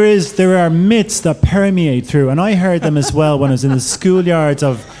 There are myths that permeate through, and I heard them as well when I was in the schoolyards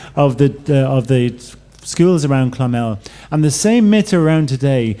of the schools around Clonmel, and the same myths are around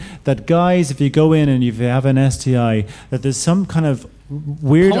today, that guys, if you go in and if you have an STI, that there's some kind of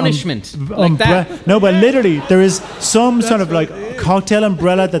weird punishment like that. No, but literally there is some sort of like cocktail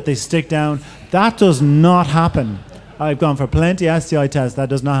umbrella that they stick down. That does not happen. I've gone for plenty of STI tests. That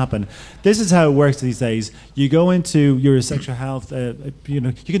does not happen. This is how it works these days. You go into your sexual health. You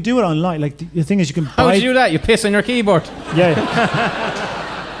can do it online. Like the thing is, you can. How would you do that? You piss on your keyboard. Yeah.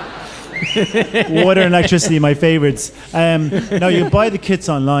 Water and electricity, my favourites. Now you buy the kits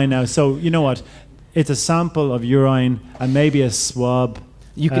online now. So you know what? It's a sample of urine and maybe a swab.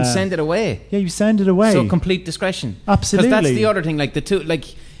 You can send it away. Yeah, you send it away. So complete discretion. Absolutely. Because that's the other thing. Like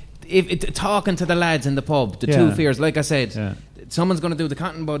talking to the lads in the pub, two fears. Like I said, someone's going to do the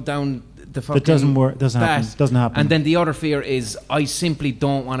cotton bud down the fucking. That doesn't work. Doesn't happen. And then the other fear is, I simply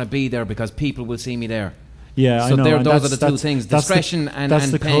don't want to be there because people will see me there. Yeah, so I know. those are the two things: discretion and that's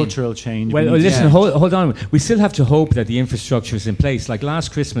the pain. cultural change. Well, listen, hold on. We still have to hope that the infrastructure is in place. Like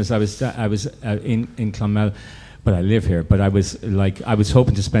last Christmas, I was in Clonmel, but I live here. But I was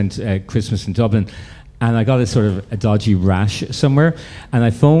hoping to spend Christmas in Dublin, and I got a dodgy rash somewhere, and I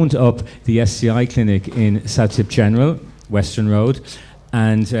phoned up the STI clinic in South Tip General, Western Road,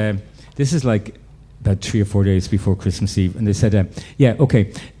 and this is like about 3 or 4 days before Christmas Eve, and they said,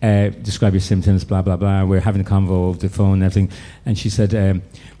 describe your symptoms, blah, blah, blah. We're having a convo over the phone and everything. And she said,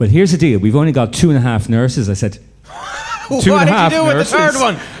 well, here's the deal. We've only got 2.5 nurses. I said, 2.5 What did you do nurses? with the third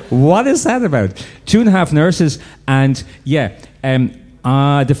one? What is that about? 2.5 nurses, and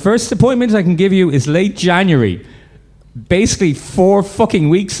the first appointment I can give you is late January. Basically 4 fucking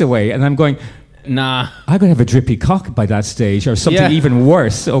weeks away. And I'm going, Nah. I could have a drippy cock by that stage, or something even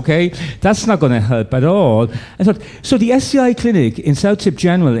worse, okay? That's not going to help at all. I thought, so the STI clinic in South Tip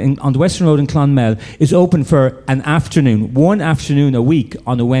General on the Western Road in Clonmel is open for an afternoon, one afternoon a week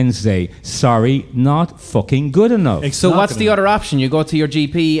on a Wednesday. Sorry, not fucking good enough. So what's the other option? You go to your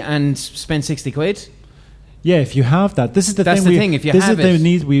GP and spend 60 quid? Yeah, if you have that, this is the That's thing. the thing. If you this have is the it,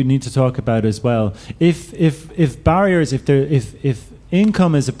 need we need to talk about as well. If barriers, if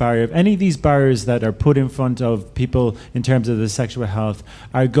income is a barrier, if any of these barriers that are put in front of people in terms of the sexual health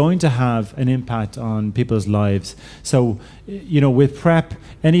are going to have an impact on people's lives. So, with PrEP,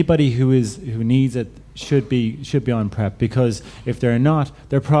 anybody who needs it should be on PrEP, because if they're not,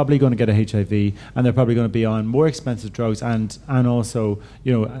 they're probably going to get a HIV, and they're probably going to be on more expensive drugs, and also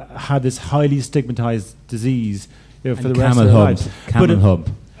have this highly stigmatized disease for the rest of their lives. Camel Hub.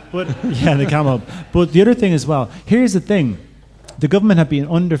 But the Camel Hub. But the other thing as well, here's the thing. The government have been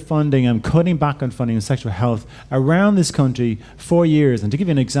underfunding and cutting back on funding in sexual health around this country for years. And to give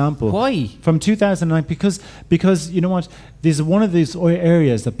you an example, why? From 2009, because you know what, this is one of these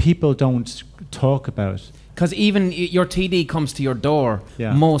areas that people don't talk about. Because even your TD comes to your door,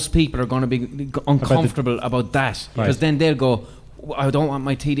 most people are going to be uncomfortable about that, because then they'll go, I don't want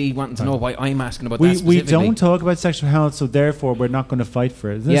my TD wanting to know why I'm asking about that specifically. We don't talk about sexual health, so therefore we're not going to fight for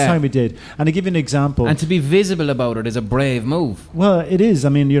it. This time we did. And to give you an example... And to be visible about it is a brave move. Well, it is. I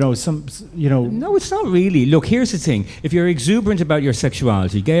mean, No, it's not really. Look, here's the thing. If you're exuberant about your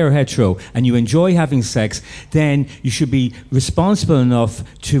sexuality, gay or hetero, and you enjoy having sex, then you should be responsible enough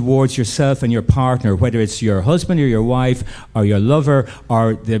towards yourself and your partner, whether it's your husband or your wife or your lover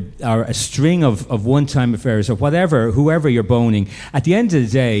or a string of one-time affairs or whatever, whoever you're boning. At the end of the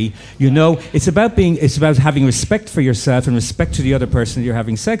day, it's about having respect for yourself and respect to the other person you're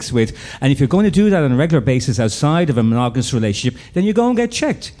having sex with. And if you're going to do that on a regular basis outside of a monogamous relationship, then you go and get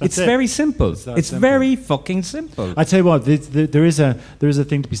checked. It's very simple. It's very fucking simple. I tell you what, there is a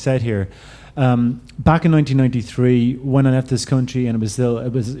thing to be said here. Back in 1993, when I left this country, and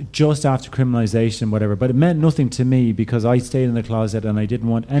it was just after criminalisation, whatever, but it meant nothing to me because I stayed in the closet and I didn't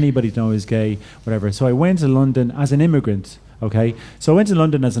want anybody to know I was gay, whatever. So I went to London as an immigrant. Okay, so I went to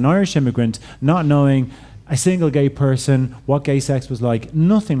London as an Irish immigrant, not knowing a single gay person, what gay sex was like,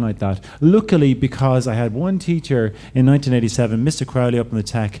 nothing like that. Luckily, because I had one teacher in 1987, Mr. Crowley up in the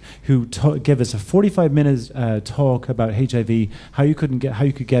Tech, who gave us a 45-minute talk about HIV, how you could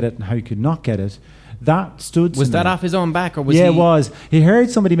get it and how you could not get it. That stood to me. Was that off his own back, or was he... Yeah, it was. He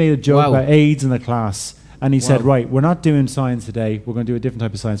heard somebody made a joke about AIDS in the class. And he said, right, we're not doing science today. We're going to do a different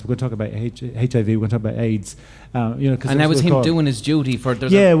type of science. We're going to talk about HIV. We're going to talk about AIDS. And that was him doing his duty for...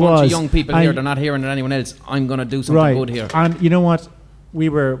 There's a bunch of young people here. They're not hearing anyone else. I'm going to do something good here. And you know what? We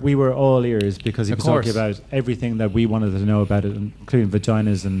were all ears because he was talking about everything that we wanted to know about it, including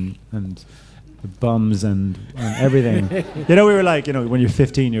vaginas and bums and everything. We were like, when you're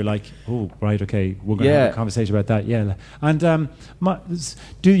 15, you're like, oh, right, okay, we're going to have a conversation about that. Yeah. And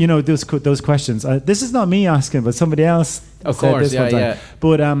those questions? This is not me asking, but somebody else said this one time.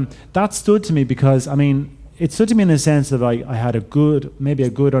 But that stood to me because, it stood to me in a sense that I had a good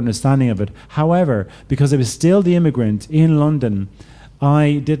understanding of it. However, because I was still the immigrant in London,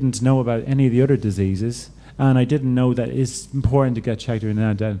 I didn't know about any of the other diseases, and I didn't know that it's important to get checked every now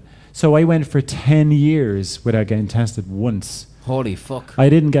and then. So I went for 10 years without getting tested once. Holy fuck. I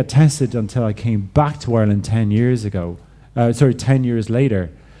didn't get tested until I came back to Ireland 10 years later.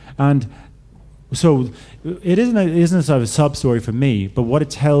 And so it isn't a sort of a sub-story for me, but what it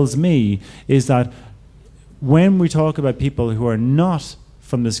tells me is that when we talk about people who are not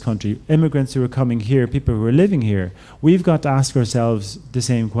from this country, immigrants who are coming here, people who are living here, we've got to ask ourselves the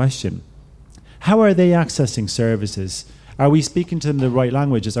same question. How are they accessing services? Are we speaking to them the right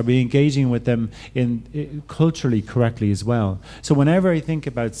languages? Are we engaging with them in culturally correctly as well? So whenever I think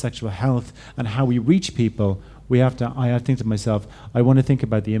about sexual health and how we reach people, I have to think to myself, I want to think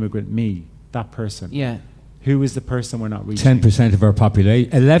about the immigrant me, that person. Yeah. Who is the person we're not reaching? 10% of our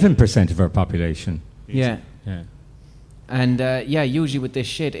population, 11% of our population. Yeah. Yeah. And usually with this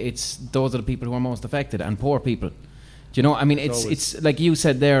shit, it's those are the people who are most affected, and poor people. Do you know? It's like you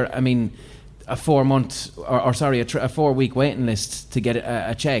said there. A 4 month, a 4 week waiting list to get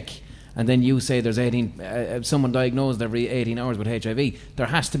a check, and then you say there's 18, someone diagnosed every 18 hours with HIV. There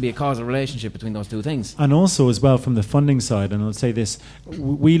has to be a causal relationship between those two things. And also as well from the funding side, and I'll say this,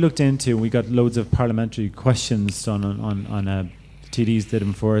 we looked into, we got loads of parliamentary questions done on TDs did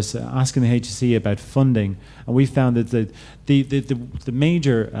them for us, asking the HSE about funding, and we found that the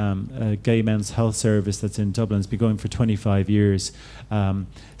major gay men's health service that's in Dublin has been going for 25 years.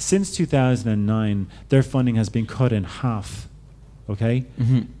 Since 2009, their funding has been cut in half. Okay,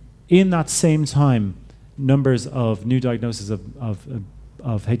 In that same time, numbers of new diagnoses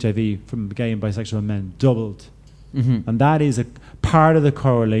of HIV from gay and bisexual men doubled. And that is a part of the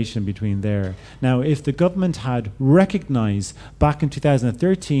correlation between there. Now, if the government had recognized back in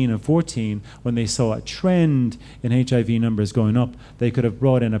 2013 and 14, when they saw a trend in HIV numbers going up, they could have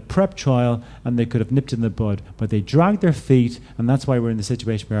brought in a PrEP trial and they could have nipped it in the bud. But they dragged their feet, and that's why we're in the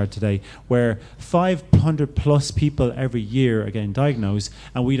situation we are today, where 500 plus people every year are getting diagnosed,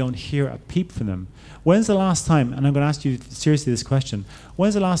 and we don't hear a peep from them. When's the last time, and I'm going to ask you seriously this question,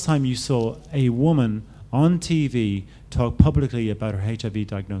 when's the last time you saw a woman on TV talk publicly about her HIV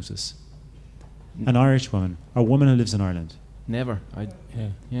diagnosis? An Irish woman, or a woman who lives in Ireland? Never.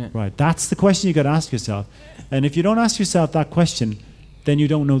 Yeah. Right, that's the question you got to ask yourself. And if you don't ask yourself that question, then you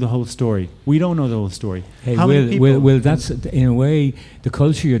don't know the whole story. We don't know the whole story. Hey, Will, that's, in a way, the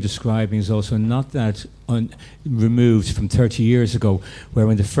culture you're describing is also not that removed from 30 years ago, where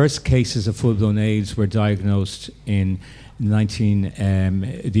when the first cases of full-blown AIDS were diagnosed in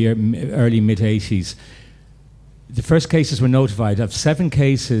the early mid-80s, the first cases were notified. Of 7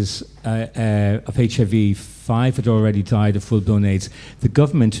 cases of HIV, 5 had already died of full-blown AIDS. The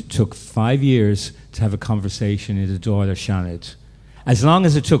government took 5 years to have a conversation in the Dáil or Shannon. As long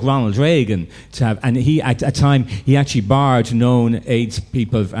as it took Ronald Reagan to have, and he at a time he actually barred known AIDS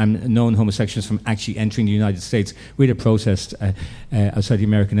people and known homosexuals from actually entering the United States. We had a protest outside the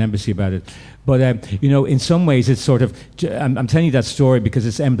American embassy about it. But in some ways, it's sort of. I'm telling you that story because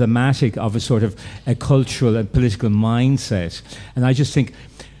it's emblematic of a sort of a cultural and political mindset, and I just think.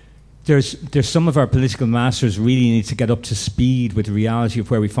 There's some of our political masters really need to get up to speed with the reality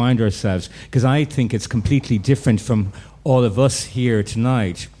of where we find ourselves, because I think it's completely different from all of us here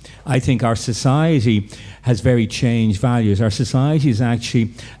tonight. I think our society has very changed values. Our society is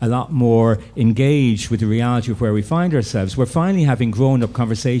actually a lot more engaged with the reality of where we find ourselves. We're finally having grown-up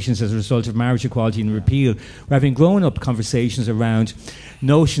conversations as a result of marriage equality and repeal. We're having grown-up conversations around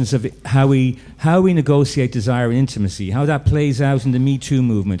notions of how we negotiate desire and intimacy, how that plays out in the Me Too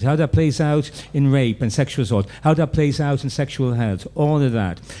movement, how that plays out in rape and sexual assault, how that plays out in sexual health, all of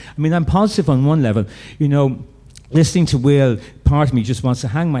that. I mean, I'm positive on one level. Listening to Will, part of me just wants to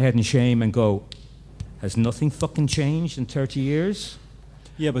hang my head in shame and go, has nothing fucking changed in 30 years?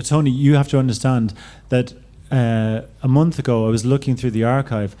 Yeah, but Tony, you have to understand that a month ago I was looking through the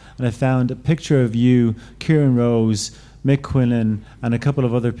archive and I found a picture of you, Kieran Rose, Mick Quinlan and a couple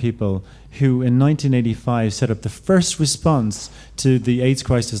of other people who in 1985 set up the first response to the AIDS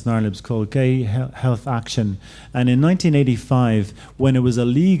crisis in Ireland. It was called Gay Health Action. And in 1985, when it was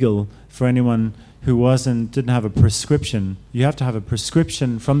illegal for anyone who didn't have a prescription, you have to have a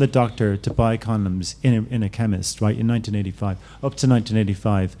prescription from the doctor to buy condoms in a chemist, right, in 1985, up to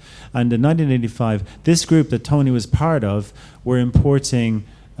 1985. And in 1985, this group that Tony was part of were importing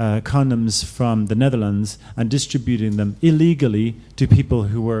condoms from the Netherlands and distributing them illegally to people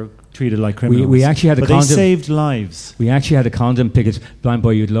who were treated like criminals. We actually had a condom. They saved lives. We actually had a condom picket. Blind Boy,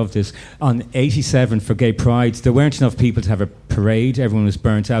 you'd love this. On 87 for Gay Pride, there weren't enough people to have a parade. Everyone was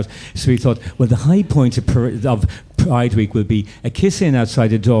burnt out. So we thought, well, the high point of Pride Week will be a kiss-in outside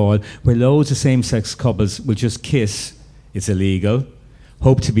the Dáil where loads of same-sex couples will just kiss. It's illegal.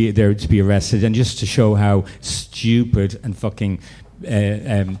 Hope to be there to be arrested, and just to show how stupid and fucking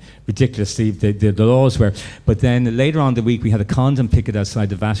ridiculous the laws were. But then later on in the week we had a condom picket outside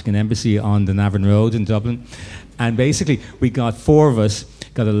the Vatican Embassy on the Navan Road in Dublin, and basically we got 4 of us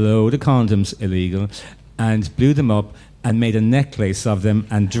got a load of condoms illegal and blew them up and made a necklace of them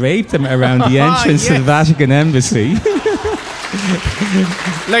and draped them around the entrance to the Vatican Embassy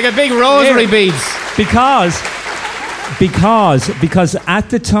like a big rosary beads, because at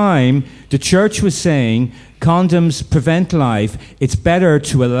the time the church was saying condoms prevent life. It's better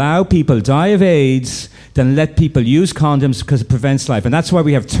to allow people die of AIDS than let people use condoms because it prevents life. And that's why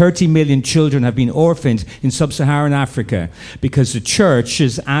we have 30 million children have been orphaned in sub-Saharan Africa, because the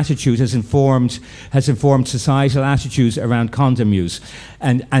church's attitude has informed societal attitudes around condom use.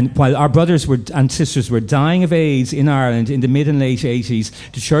 And while our brothers and sisters were dying of AIDS in Ireland in the mid and late 80s,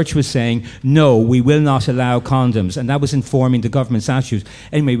 the church was saying, no, we will not allow condoms. And that was informing the government's attitude.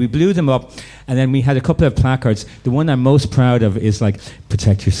 Anyway, we blew them up, and then we had a couple of placards. The one I'm most proud of is like,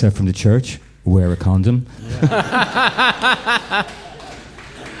 protect yourself from the church, wear a condom. Yeah.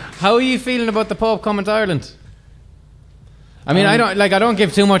 How are you feeling about the Pope coming to Ireland? I mean, I don't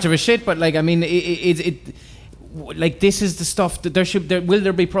give too much of a shit, but like, I mean, like, this is the stuff that will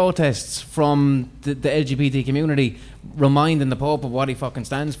there be protests from the LGBT community reminding the Pope of what he fucking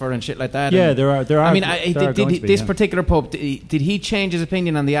stands for and shit like that? Yeah, there are. I mean, this particular Pope, did he change his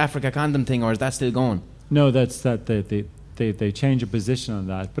opinion on the Africa condom thing, or is that still going? No, that's that they they change their position on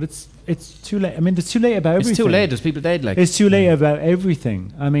that. But it's too late. I mean, it's too late about everything. It's too late. There's people dead. Like it's too late about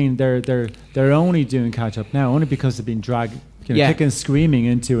everything. I mean, they're only doing catch up now, only because they've been dragged, kicking and screaming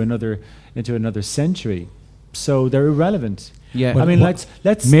into another century. So they're irrelevant. Yeah. I mean, let's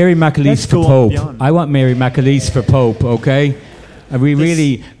Mary McAleese for Pope. I want Mary McAleese for Pope. Okay. And we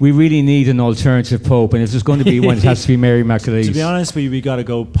really need an alternative pope, and if there's going to be one, it has to be Mary McAleese. To be honest, we got to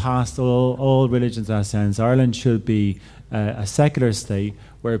go past all religions in that sense. Ireland should be a secular state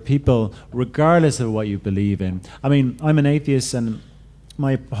where people, regardless of what you believe in. I mean, I'm an atheist, and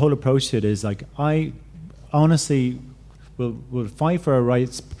my whole approach to it is like I honestly will fight for a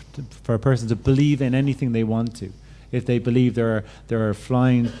right for a person to believe in anything they want to. If they believe there are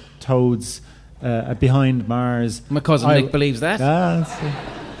flying toads behind Mars. My cousin Nick believes that.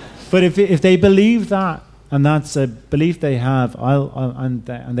 But if they believe that, and that's a belief they have, and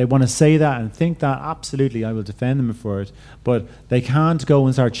they want to say that and think that, absolutely, I will defend them for it. But they can't go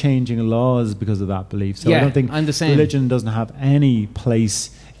and start changing laws because of that belief. So I don't think religion doesn't have any place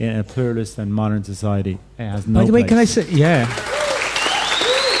in a pluralist and modern society. It has no place. By the way, can I say,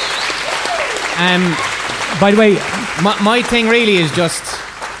 by the way, my thing really is just,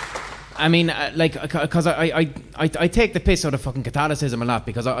 I mean, because I take the piss out of fucking Catholicism a lot,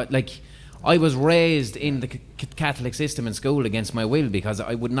 because I was raised in the Catholic system in school against my will, because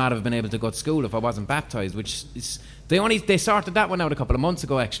I would not have been able to go to school if I wasn't baptised, which is, they sorted that one out a couple of months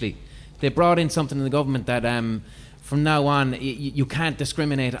ago, actually. They brought in something in the government that from now on you can't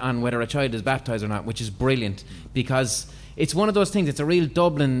discriminate on whether a child is baptised or not, which is brilliant, because it's one of those things, it's a real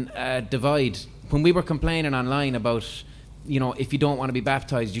Dublin divide. When we were complaining online about, if you don't want to be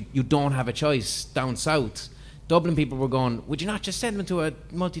baptised, you don't have a choice down south, Dublin people were going, would you not just send them to a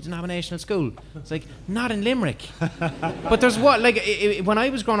multi-denominational school? It's like, not in Limerick. But there's when I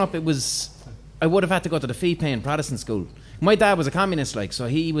was growing up, I would have had to go to the fee-paying Protestant school. My dad was a communist, so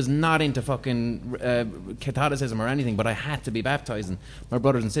he was not into fucking Catholicism or anything, but I had to be baptised, and my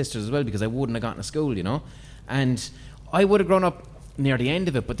brothers and sisters as well, because I wouldn't have gotten to school, And I would have grown up near the end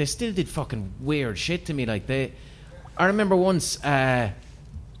of it, but they still did fucking weird shit to me. I remember once, we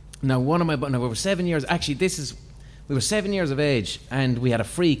were 7 years, actually we were 7 years of age, and we had a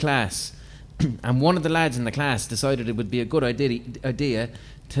free class, and one of the lads in the class decided it would be a good idea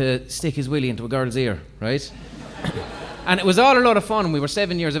to stick his willy into a girl's ear, right? And it was all a lot of fun, we were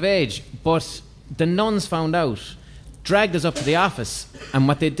 7 years of age, but the nuns found out, dragged us up to the office, and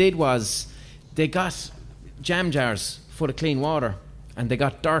what they did was, they got jam jars full of clean water, and they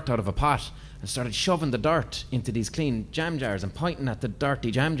got dirt out of a pot and started shoving the dirt into these clean jam jars and pointing at the dirty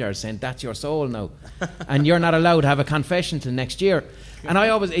jam jars, saying, that's your soul now, and you're not allowed to have a confession till next year. And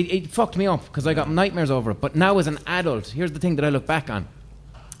it fucked me up, because I got nightmares over it. But now as an adult, here's the thing that I look back on,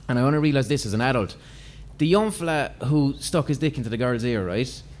 and I only realised this as an adult. The young fella who stuck his dick into the girl's ear,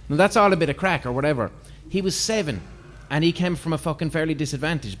 right? Now that's all a bit of crack or whatever. He was 7, and he came from a fucking fairly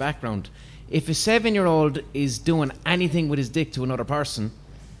disadvantaged background. If a 7-year-old is doing anything with his dick to another person,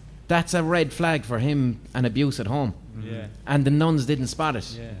 that's a red flag for him and abuse at home. Yeah. And the nuns didn't spot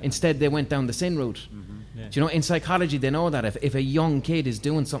it. Yeah. Instead, they went down the sin route. Yeah. Do you know, in psychology, they know that if a young kid is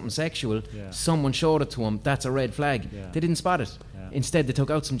doing something sexual, someone showed it to him, that's a red flag. Yeah. They didn't spot it. Yeah. Instead, they took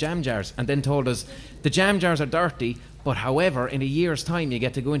out some jam jars and then told us, the jam jars are dirty, but however, in a year's time, you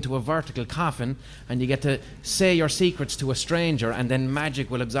get to go into a vertical coffin and you get to say your secrets to a stranger, and then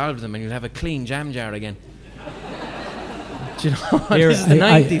magic will absolve them and you'll have a clean jam jar again. Do you know? This is the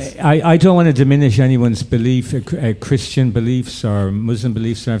 90s. I don't want to diminish anyone's belief, Christian beliefs or Muslim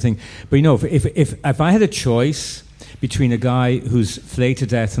beliefs or everything, but if I had a choice between a guy who's flayed to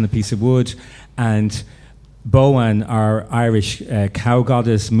death on a piece of wood and Boan, our Irish cow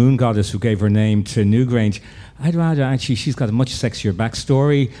goddess, moon goddess, who gave her name to Newgrange, I'd rather actually, she's got a much sexier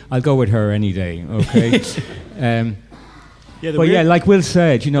backstory. I'll go with her any day, okay? Like Will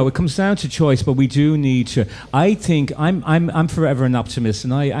said, it comes down to choice, but we do need to. I think I'm forever an optimist,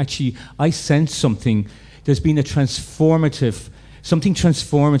 and I sense something. There's been something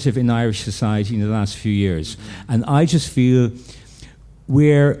transformative in Irish society in the last few years, and I just feel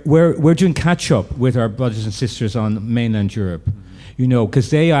we're doing catch up with our brothers and sisters on mainland Europe. Because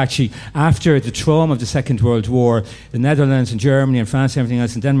they actually, after the trauma of the Second World War, the Netherlands and Germany and France and everything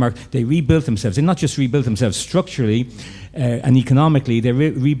else, and Denmark, they rebuilt themselves. They not just rebuilt themselves structurally and economically, they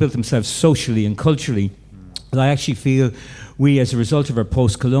rebuilt themselves socially and culturally. But I actually feel we, as a result of our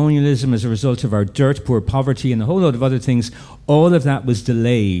post-colonialism, as a result of our dirt poor poverty and a whole lot of other things, all of that was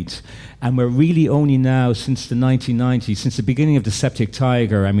delayed. And we're really only now, since the 1990s, since the beginning of the septic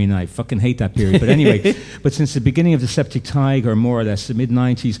tiger, I mean, I fucking hate that period, but anyway, but since the beginning of the septic tiger, more or less, the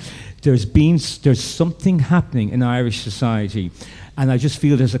mid-90s, there's something happening in Irish society. And I just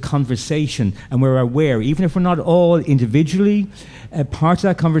feel there's a conversation, and we're aware, even if we're not all individually part of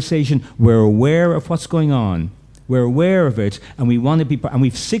that conversation, we're aware of what's going on. We're aware of it, and we want to be, and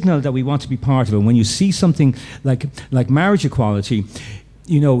we've signaled that we want to be part of it. When you see something like marriage equality,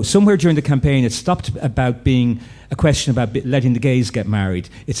 you know, somewhere during the campaign, it stopped about being a question about letting the gays get married.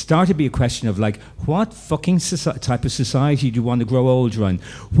 It started to be a question of, like, what fucking type of society do you want to grow older in?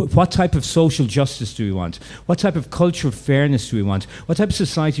 What type of social justice do we want? What type of culture of fairness do we want? What type of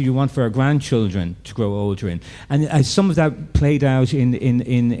society do you want for our grandchildren to grow older in? And some of that played out in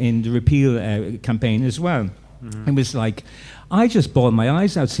the repeal campaign as well. Mm-hmm. It was like, I just bawled my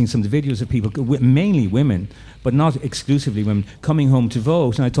eyes out seeing some of the videos of people, mainly women, but not exclusively women, coming home to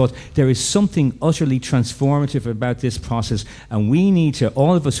vote. And I thought, there is something utterly transformative about this process, and we need to,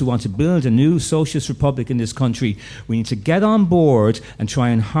 all of us who want to build a new socialist republic in this country, we need to get on board and try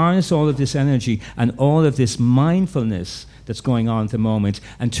and harness all of this energy and all of this mindfulness that's going on at the moment,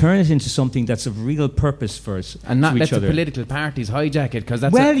 and turn it into something that's of real purpose for us, and not let the other. Political parties hijack it, because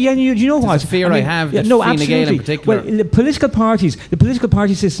that's you know what? It's a fear I have. That no, Fine Gael absolutely. in particular. Well, the political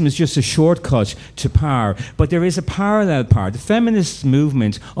party system is just a shortcut to power, but there is a parallel power. The feminist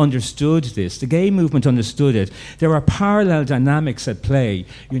movement understood this. The gay movement understood it. There are parallel dynamics at play.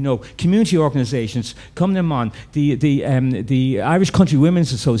 You know, community organisations, come them on. The Irish Country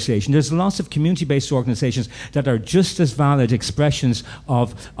Women's Association. There's lots of community-based organisations that are just as valid expressions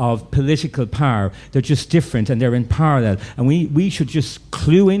of political power. They're just different, and they're in parallel, and we should just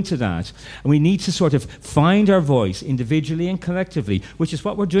clue into that, and we need to sort of find our voice individually and collectively, which is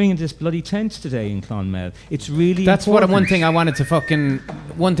what we're doing in this bloody tent today in Clonmel. It's really that's important. one thing I wanted to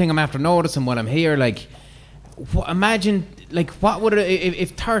one thing I'm after noticing when I'm here, like, imagine, like, what would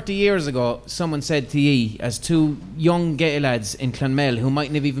if 30 years ago someone said to ye, as two young gay lads in Clonmel who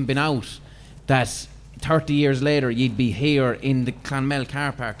mightn't have even been out, that 30 years later you'd be here in the Clonmel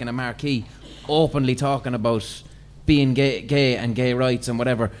car park in a marquee openly talking about being gay and gay rights and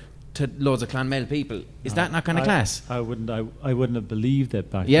whatever to loads of Clonmel people. Is that not kind of class? I wouldn't have believed it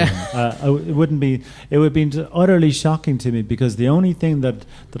back then. It would have been utterly shocking to me, because the only thing that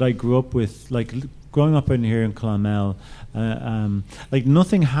I grew up with, like growing up in here in Clonmel, like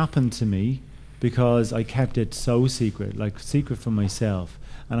nothing happened to me because I kept it so secret from myself.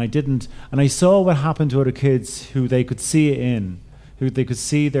 And I didn't, and I saw what happened to other kids who they could see it in, who they could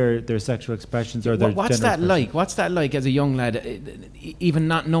see their sexual expressions or their What's that like? What's that like as a young lad, even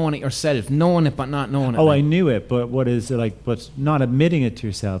not knowing it yourself, knowing it but not knowing it? Oh, I knew it, but what is it like? But not admitting it to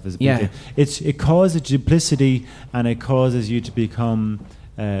yourself is a big thing. It causes duplicity, and it causes you to become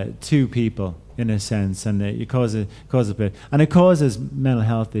two people in a sense, and it causes a bit, and it causes mental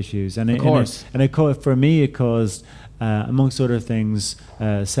health issues, and for me it caused. Amongst other things,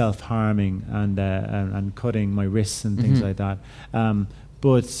 self-harming and cutting my wrists and things like that.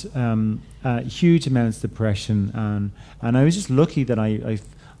 But huge amounts of depression, and I was just lucky that I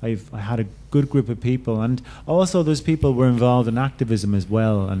had a good group of people, and also those people were involved in activism as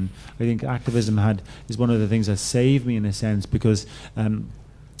well. And I think activism is one of the things that saved me in a sense, because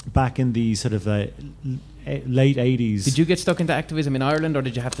back in the sort of late 80s. Did you get stuck into activism in Ireland, or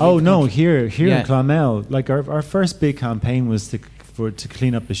did you have to? Oh no, here in Clonmel. Like our first big campaign was to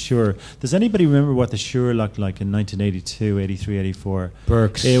clean up the Sure. Does anybody remember what the Sure looked like in 1982, 83, 84?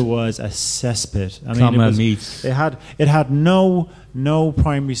 Burke's. It was a cesspit. Clonmel Meats. It had no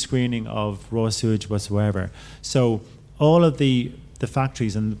primary screening of raw sewage whatsoever. So all of the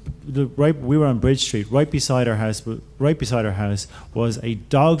factories, and we were on Bridge Street. Right beside our house was a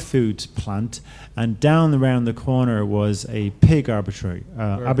dog food plant, and down around the corner was a pig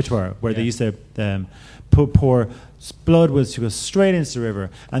abattoir where they used to pour blood was to go straight into the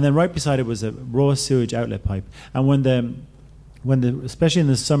river, and then right beside it was a raw sewage outlet pipe. And when especially in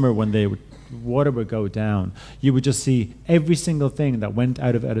the summer when the water would go down, you would just see every single thing that went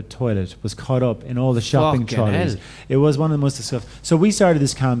out of a toilet was caught up in all the shopping trolleys. It was one of the most disgusting. So we started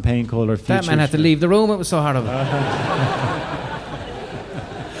this campaign called Our Future. That man had to leave the room. It was so horrible.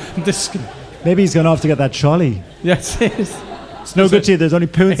 Maybe he's gone off to get that trolley. Yes. It's no good to you. There's only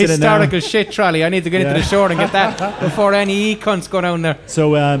poons in it now. Historical shit trolley. I need to get into the shore and get that before any cunts go down there.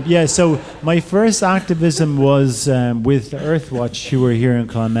 So so my first activism was with Earthwatch, who were here in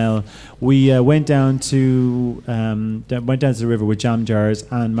Clonmel. We went down to the river with jam jars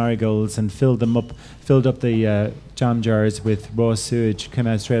and marigolds and filled up the jam jars with raw sewage. Came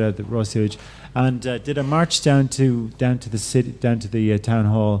out straight out of the raw sewage, and did a march down to the city, down to the town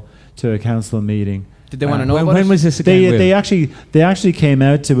hall, to a council meeting. Did they want to know about when it? was this again? They actually came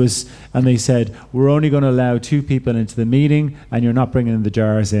out to us and they said, we're only going to allow 2 people into the meeting, and you're not bringing the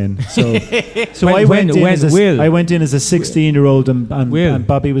jars in. So I went in as a 16-year-old, and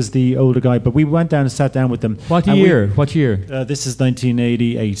Bobby was the older guy. But we went down and sat down with them. What year? This is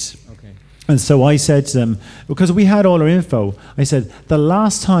 1988. And so I said to them, because we had all our info, I said, the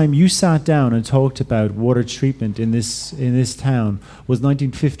last time you sat down and talked about water treatment in this town was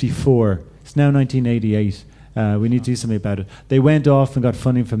 1954. It's now 1988. We need to do something about it. They went off and got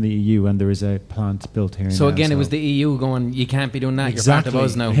funding from the EU, and there is a plant built here. So again, it was the EU going, you can't be doing that. Exactly. You're part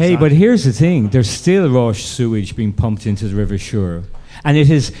of us now. Hey, but here's the thing. There's still raw sewage being pumped into the River Suir. And it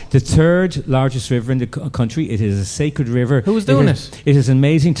is the 3rd largest river in the country. It is a sacred river. Who's doing it? It is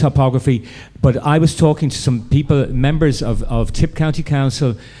amazing topography. But I was talking to some people, members of Tip County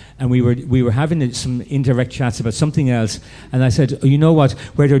Council, and we were having some indirect chats about something else. And I said, you know what?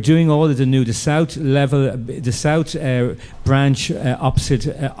 Where they're doing all of the south branch opposite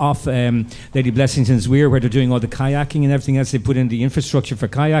off Lady Blessington's Weir, where they're doing all the kayaking and everything else. They put in the infrastructure for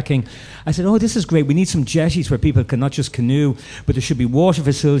kayaking. I said, oh, this is great. We need some jetties where people can not just canoe, but there should be water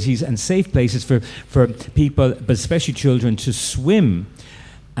facilities and safe places for people, but especially children, to swim.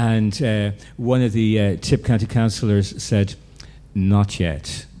 And one of the Tip County councillors said, not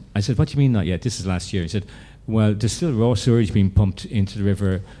yet. I said, what do you mean not yet? This is last year. He said, well, there's still raw sewage being pumped into the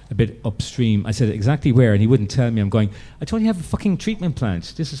river a bit upstream. I said, exactly where? And he wouldn't tell me. I'm going, I told you have a fucking treatment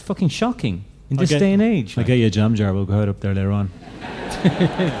plant. This is fucking shocking in this day and age. I'll get you a jam jar. We'll go out up there later on.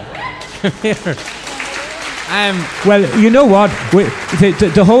 Come here. Well, you know what?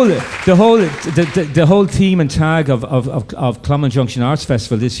 The whole theme and tag of Clonmel Junction Arts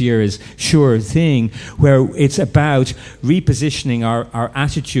Festival this year is Sure Thing, where it's about repositioning our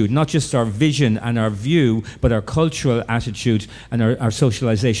attitude, not just our vision and our view, but our cultural attitude and our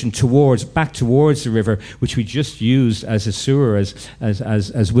socialization back towards the river, which we just used as a sewer,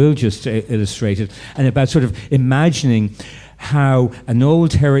 as Will just illustrated, and about sort of imagining how a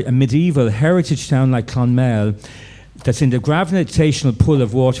medieval heritage town like Clonmel, that's in the gravitational pull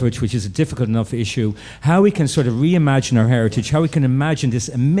of water, which is a difficult enough issue, how we can sort of reimagine our heritage, how we can imagine this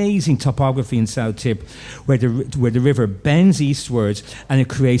amazing topography in South Tip where the river bends eastwards and it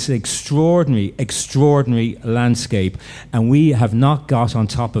creates an extraordinary landscape, and we have not got on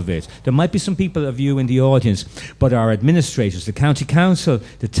top of it. There might be some people of you in the audience, but our administrators, the county council,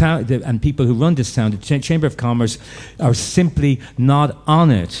 the town, and people who run this town, the Chamber of Commerce, are simply not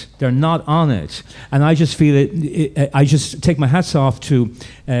on it. They're not on it. And I just feel I just take my hats off to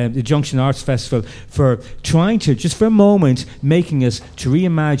the Junction Arts Festival for trying to, just for a moment, making us to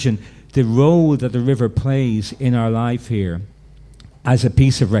reimagine the role that the river plays in our life here as a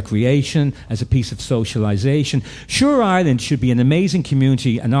piece of recreation, as a piece of socialisation. Sure, Ireland should be an amazing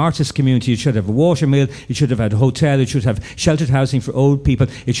community, an artist community. It should have a water mill, it should have had a hotel, it should have sheltered housing for old people,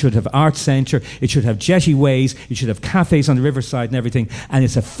 it should have arts centre, it should have jetty ways, it should have cafes on the riverside and everything, and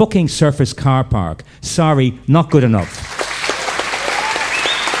it's a fucking surface car park. Sorry, not good enough.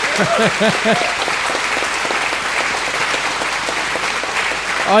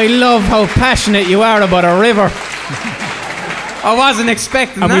 I love how passionate you are about a river. I wasn't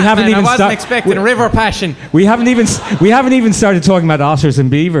expecting and that, I wasn't expecting river passion. We haven't even started talking about otters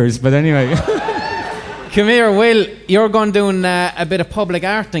and beavers, but anyway. Come here, Will. You're going doing a bit of public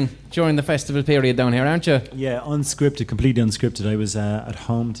arting during the festival period down here, aren't you? Yeah, unscripted, completely unscripted. I was at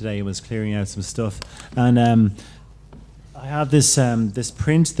home today and was clearing out some stuff. And I have this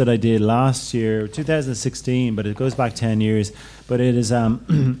print that I did last year, 2016, but it goes back 10 years. But it is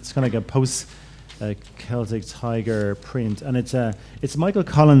it's kind of like a Celtic tiger print, and it's Michael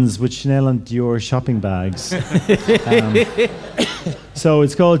Collins with Chanel and Dior shopping bags. So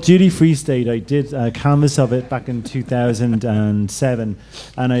it's called Duty Free State. I did a canvas of it back in 2007,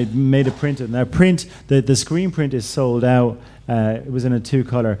 and I made a print. Now, the screen print is sold out. It was in a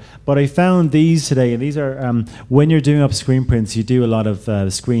 2-color, but I found these today, and these are when you're doing up screen prints, you do a lot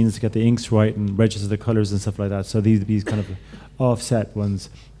of screens to get the inks right and register the colors and stuff like that. So these kind of offset ones,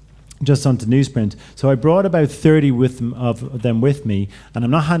 just onto newsprint. So I brought about 30 of them with me, and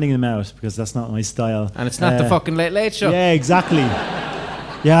I'm not handing them out because that's not my style. And it's not the fucking Late Late Show. Yeah, exactly.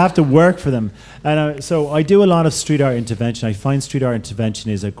 You have to work for them. And so I do a lot of street art intervention. I find street art intervention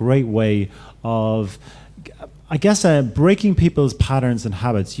is a great way of, I guess, breaking people's patterns and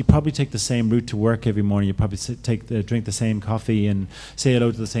habits. You probably take the same route to work every morning. You probably drink the same coffee and say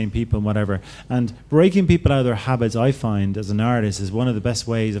hello to the same people and whatever. And breaking people out of their habits, I find, as an artist, is one of the best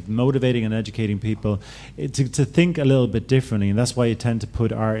ways of motivating and educating people to think a little bit differently. And that's why you tend to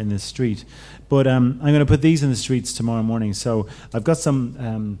put art in the street. But I'm going to put these in the streets tomorrow morning. So I've got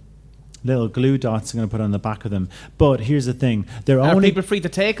some little glue dots I'm going to put on the back of them. But here's the thing. Are people free to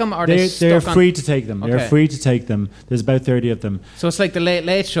take them? Or they're free to take them. Okay. They're free to take them. There's about 30 of them. So it's like the Late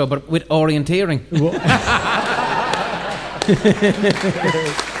Late Show, but with orienteering.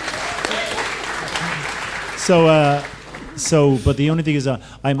 But the only thing is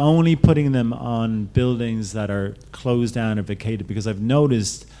I'm only putting them on buildings that are closed down or vacated, because I've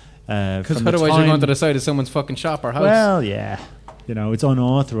noticed... Because otherwise you're going to the side of someone's fucking shop or house. Well, yeah. It's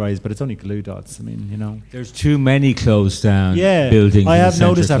unauthorized, but it's only glue dots. I mean, There's too many closed down buildings. I have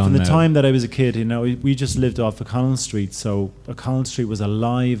noticed that from the now. time that I was a kid. We just lived off O'Connell Street, so O'Connell Street was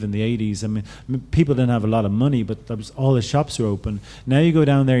alive in the 80s. I mean, people didn't have a lot of money, but all the shops were open. Now you go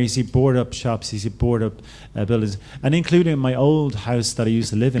down there, you see boarded up shops, you see boarded up buildings, and including my old house that I used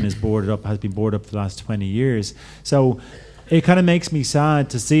to live in has been boarded up for the last 20 years. So it kind of makes me sad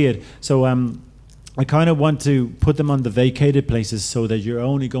to see it. So I kind of want to put them on the vacated places so that you're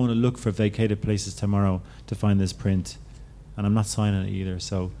only going to look for vacated places tomorrow to find this print. And I'm not signing it either,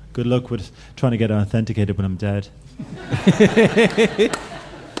 so good luck with trying to get it authenticated when I'm dead.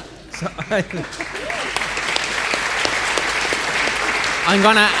 I'm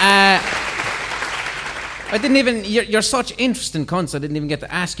gonna... I didn't even... You're such interesting cunts, I didn't even get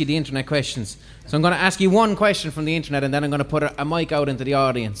to ask you the internet questions. So I'm going to ask you one question from the internet, and then I'm going to put a mic out into the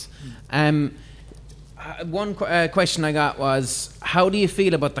audience. One question I got was, how do you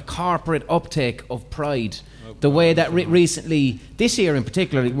feel about the corporate uptake of Pride? The way that recently, this year in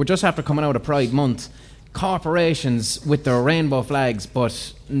particular, we're just after coming out of Pride Month, corporations with their rainbow flags,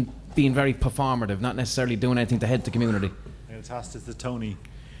 but being very performative, not necessarily doing anything to help the community. Fantastic, the Tony.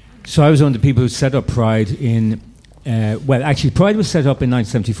 So I was one of the people who set up Pride in... Pride was set up in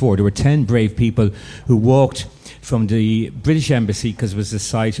 1974. There were 10 brave people who walked from the British Embassy, because it was the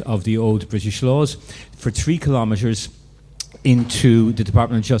site of the old British laws, for 3 kilometres into the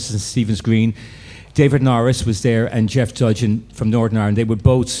Department of Justice in Stephen's Green. David Norris was there and Jeff Dudgeon from Northern Ireland. They would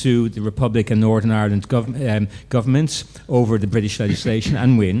both sue the Republic and Northern Ireland governments over the British legislation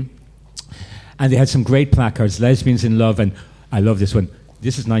and win. And they had some great placards, Lesbians in Love, and I love this one.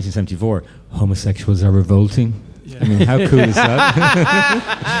 This is 1974. Homosexuals are revolting. Yeah. I mean, how cool is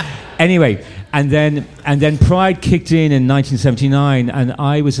that? Anyway, and then Pride kicked in 1979, and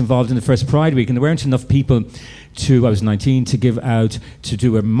I was involved in the first Pride Week, and there weren't enough people I was 19, to give out to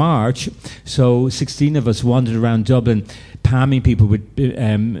do a march. So 16 of us wandered around Dublin, palming people with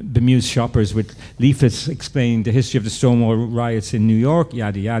bemused shoppers with leaflets explaining the history of the Stonewall riots in New York,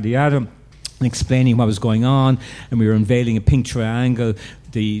 yada, yada, yada, and explaining what was going on, and we were unveiling a pink triangle,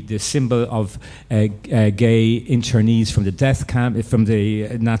 the symbol of gay internees from the death camp, from the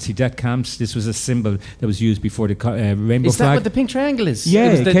Nazi death camps. This was a symbol that was used before the rainbow flag. Is that what the pink triangle is?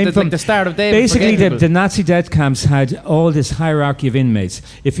 Yeah, it was came from like the start of David. Basically, the Nazi death camps had all this hierarchy of inmates.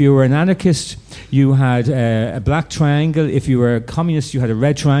 If you were an anarchist, you had a black triangle. If you were a communist, you had a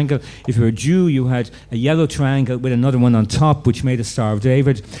red triangle. If you were a Jew, you had a yellow triangle with another one on top, which made a Star of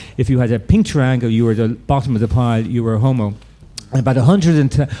David. If you had a pink triangle, you were the bottom of the pile, you were a homo. About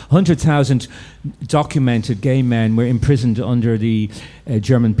 100,000 documented gay men were imprisoned under the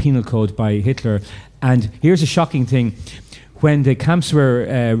German Penal Code by Hitler. And here's a shocking thing. When the camps were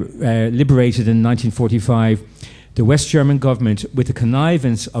liberated in 1945, the West German government, with the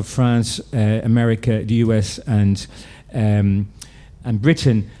connivance of France, America, the US, and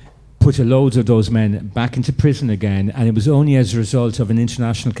Britain, put a load of those men back into prison again, and it was only as a result of an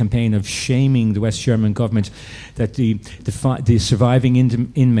international campaign of shaming the West German government that the surviving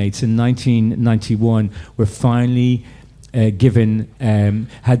inmates in 1991 were finally had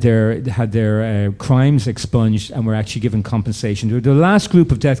their crimes expunged and were actually given compensation. They were the last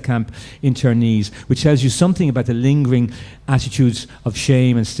group of death camp internees, which tells you something about the lingering attitudes of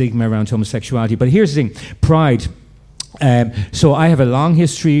shame and stigma around homosexuality. But here's the thing, Pride. So I have a long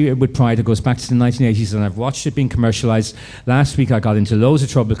history with Pride that goes back to the 1980s, and I've watched it being commercialised. Last week I got into loads of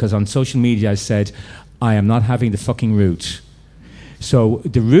trouble because on social media I said, I am not having the fucking route. So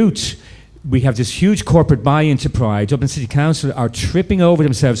the route we have this huge corporate buy-in to Pride. Dublin City Council are tripping over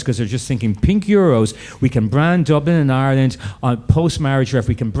themselves because they're just thinking pink euros. We can brand Dublin and Ireland on post-marriage ref.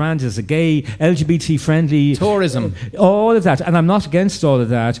 We can brand it as a gay, LGBT-friendly... tourism. All of that. And I'm not against all of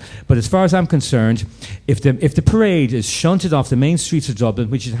that. But as far as I'm concerned, if the parade is shunted off the main streets of Dublin,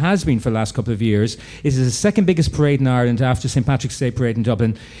 which it has been for the last couple of years, it is the second biggest parade in Ireland after St. Patrick's Day parade in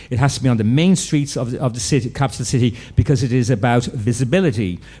Dublin. It has to be on the main streets of the city, capital city, because it is about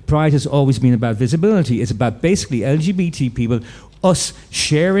visibility. Pride has always been about visibility. It's about basically LGBT people, us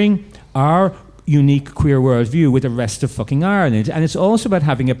sharing our unique queer worldview with the rest of fucking Ireland. And it's also about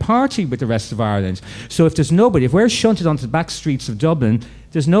having a party with the rest of Ireland. So if there's nobody, if we're shunted onto the back streets of Dublin,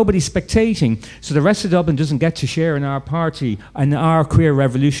 there's nobody spectating, so the rest of Dublin doesn't get to share in our party and our queer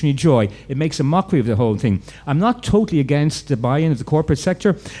revolutionary joy. It makes a mockery of the whole thing. I'm not totally against the buy-in of the corporate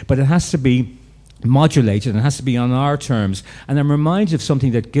sector, but it has to be modulated and it has to be on our terms. And I'm reminded of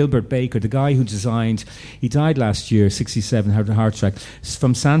something that Gilbert Baker, the guy who designed, he died last year, 67, had a heart attack,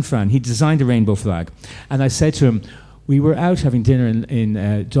 from San Fran. He designed the rainbow flag. And I said to him, we were out having dinner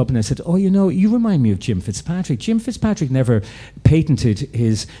in Dublin. I said, oh, you know, you remind me of Jim Fitzpatrick. Jim Fitzpatrick never patented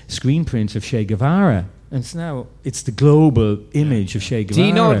his screen print of Che Guevara. And it's the global image of Che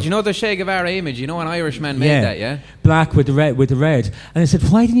Guevara. Do you know the Che Guevara image? You know an Irishman made that, yeah? Black with the red. And I said,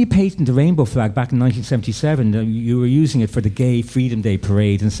 why didn't you patent the rainbow flag back in 1977? You were using it for the Gay Freedom Day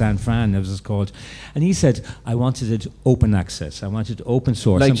parade in San Fran, as it was called. And he said, I wanted it open access. I wanted it open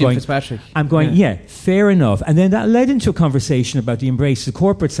source. Like Jim Fitzpatrick. I'm going, yeah, fair enough. And then that led into a conversation about the embrace of the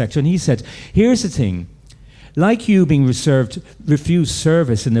corporate sector. And he said, here's the thing. Like you being refused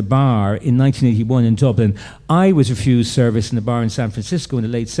service in a bar in 1981 in Dublin, I was refused service in a bar in San Francisco in the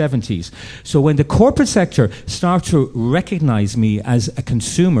late 70s. So when the corporate sector started to recognize me as a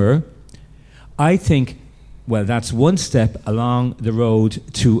consumer, I think, well, that's one step along the road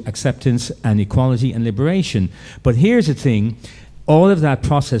to acceptance and equality and liberation. But here's the thing. All of that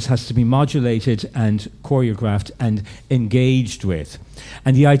process has to be modulated and choreographed and engaged with.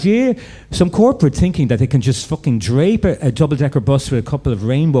 And the idea, some corporate thinking that they can just fucking drape a double-decker bus with a couple of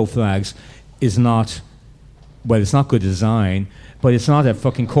rainbow flags is not, well, it's not good design, but it's not a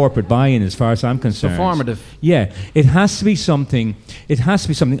fucking corporate buy-in as far as I'm concerned. Performative. Yeah, it has to be something. It has to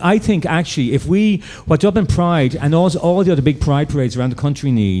be something. I think actually what Dublin Pride and all the other big Pride parades around the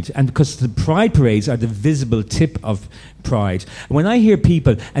country need, and because the Pride parades are the visible tip of Pride. When I hear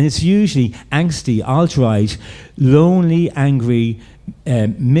people, and it's usually angsty, alt-right, lonely, angry,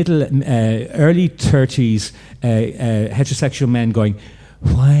 early 30s heterosexual men going,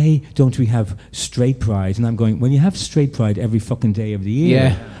 why don't we have straight pride? And I'm going, well, you have straight pride every fucking day of the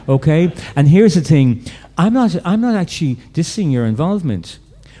year. Yeah. Okay? And here's the thing. I'm not actually dissing your involvement.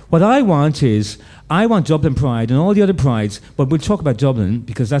 What I want is, I want Dublin Pride and all the other prides, but we'll talk about Dublin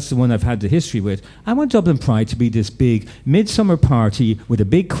because that's the one I've had the history with. I want Dublin Pride to be this big midsummer party with a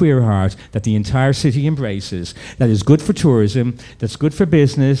big queer heart that the entire city embraces, that is good for tourism, that's good for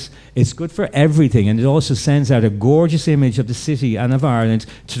business, it's good for everything, and it also sends out a gorgeous image of the city and of Ireland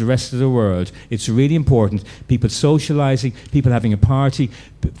to the rest of the world. It's really important. People socialising, people having a party.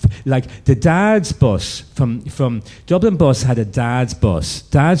 Like the dad's bus from Dublin Bus had a dad's bus,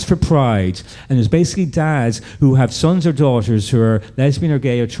 Dads for Pride, and it was basically dads who have sons or daughters who are lesbian or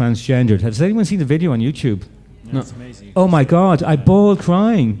gay or transgendered. Has anyone seen the video on YouTube? No. It's amazing. Oh my God, I bawled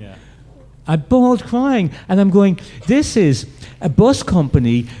crying. Yeah. I bawled crying, and I'm going, this is a bus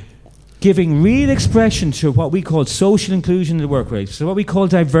company giving real expression to what we call social inclusion in the workplace, so what we call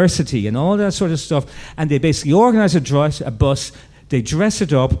diversity and all that sort of stuff, and they basically organise a bus, they dress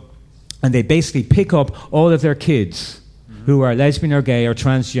it up, and they basically pick up all of their kids who are lesbian or gay or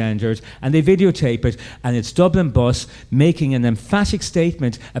transgendered, and they videotape it, and it's Dublin Bus making an emphatic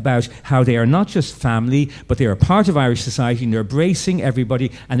statement about how they are not just family, but they are part of Irish society, and they're embracing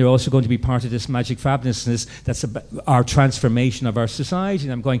everybody, and they're also going to be part of this magic fabulousness that's our transformation of our society.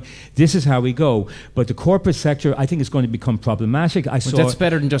 And I'm going, this is how we go. But the corporate sector, I think, is going to become problematic. That's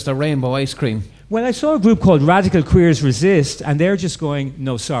better than just a rainbow ice cream. Well, I saw a group called Radical Queers Resist, and they're just going,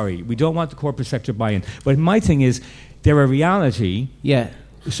 no, sorry, we don't want the corporate sector buy-in. But my thing is, they're a reality. Yeah.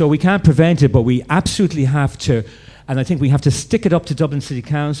 So we can't prevent it, but we absolutely have to, and I think we have to stick it up to Dublin City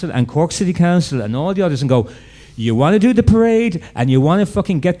Council and Cork City Council and all the others and go, you want to do the parade and you want to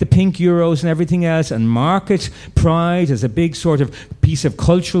fucking get the pink euros and everything else and market Pride as a big sort of piece of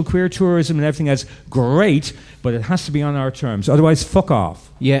cultural queer tourism and everything else, great, but it has to be on our terms. Otherwise, fuck off.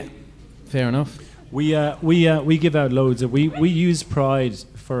 Yeah, fair enough. We give out loads. We use Pride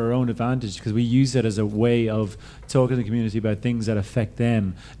for our own advantage because we use it as a way of talking to the community about things that affect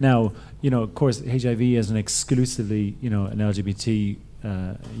them. Now, of course, HIV isn't exclusively, an LGBT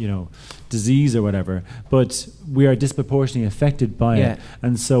disease or whatever, but we are disproportionately affected by it,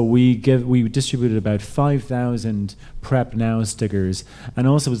 and so we distributed about 5,000 Prep Now stickers, and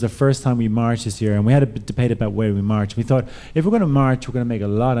also it was the first time we marched this year, and we had a debate about where we march. We thought, if we're going to march, we're going to make a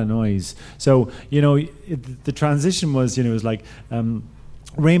lot of noise. So the transition was, it was like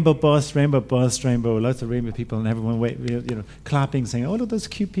rainbow bus, lots of rainbow people, and everyone clapping, saying, "Oh, look, those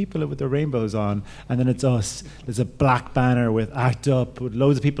cute people with their rainbows on." And then it's us. There's a black banner with "Act Up," with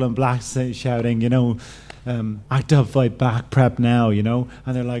loads of people in black shouting, "Act Up, fight back, Prep Now," and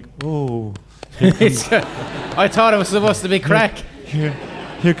they're like, "Oh." I thought it was supposed to be crack.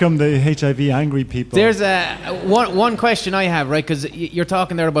 Here come the HIV angry people. There's one question I have, right? Because you're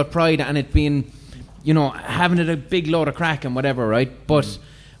talking there about Pride and it being, having it a big load of crack and whatever, right? But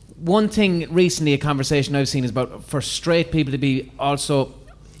one thing recently, a conversation I've seen is about for straight people to be also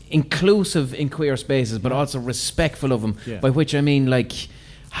inclusive in queer spaces, but also respectful of them. Yeah. By which I mean, like,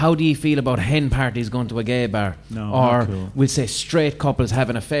 how do you feel about hen parties going to a gay bar? No, or cool. We'll say straight couples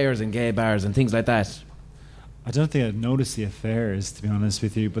having affairs in gay bars and things like that. I don't think I'd notice the affairs, to be honest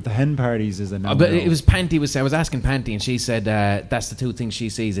with you, but the hen parties is a no. But it was Panty. I was asking Panty, and she said that's the two things she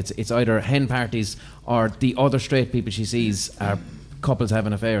sees. It's either hen parties or the other straight people she sees are couples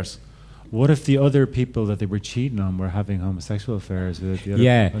having affairs. What if the other people that they were cheating on were having homosexual affairs with the other?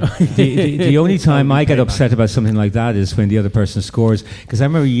 Yeah, the only time I get upset about something like that is when the other person scores. Because I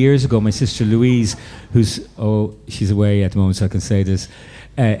remember years ago, my sister Louise, she's away at the moment, so I can say this.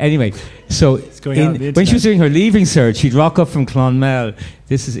 Anyway, so when she was doing her leaving cert, she'd rock up from Clonmel,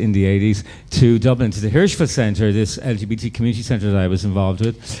 this is in the 80s, to Dublin, to the Hirschfeld Centre, this LGBT community centre that I was involved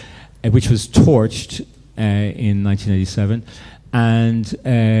with, which was torched in 1987. And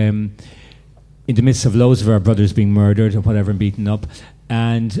in the midst of loads of our brothers being murdered or whatever and beaten up.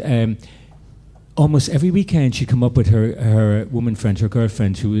 And almost every weekend she'd come up with her woman friend, her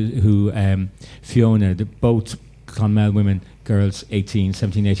girlfriend, who Fiona, both Clonmel women, girls,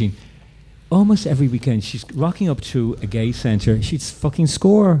 17, 18. Almost every weekend she's rocking up to a gay centre. She'd fucking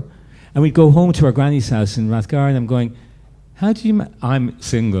score. And we'd go home to our granny's house in Rathgar, and I'm going, how do you... I'm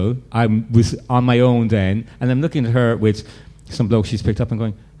single. I was on my own then. And I'm looking at her with some bloke she's picked up and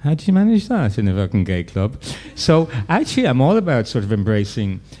going, how do you manage that in a fucking gay club? So actually, I'm all about sort of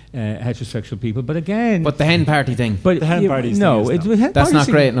embracing heterosexual people, but again... But the hen party thing. But the hen parties thing that's not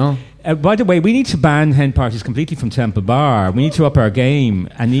great, no? By the way, we need to ban hen parties completely from Temple Bar. We need to up our game.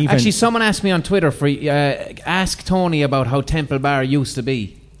 And even... Actually, someone asked me on Twitter, ask Tony about how Temple Bar used to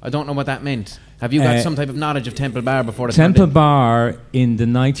be. I don't know what that meant. Have you got some type of knowledge of Temple Bar before the Temple Bar in the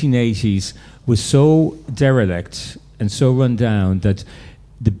 1980s was so derelict and so run down that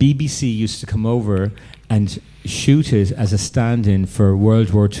the BBC used to come over and shoot it as a stand-in for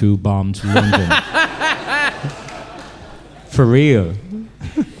World War II bombed London. For real.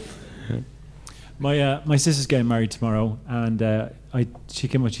 My sister's getting married tomorrow, and she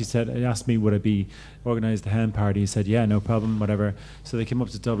came up. She asked me would I be organise the hen party. I said yeah, no problem, whatever. So they came up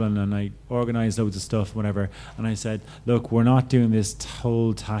to Dublin, and I organised loads of stuff, whatever. And I said, look, we're not doing this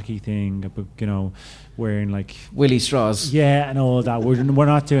whole tacky thing, about, wearing like willy straws. Yeah, and all that. We're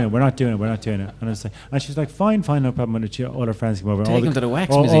not doing it. And I was like, and she was like, fine, no problem. And all her friends came over. Take them to the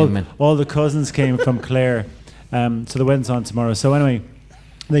wax museum, man. All the cousins came from Clare. So the wedding's on tomorrow. So anyway,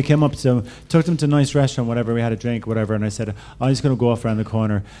 they came up to took them to a nice restaurant, whatever. We had a drink, whatever. And I said, I'm just going to go off around the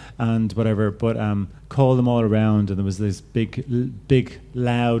corner and whatever. But called them all around, and there was this big,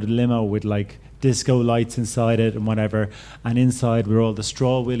 loud limo with like disco lights inside it and whatever, and inside were all the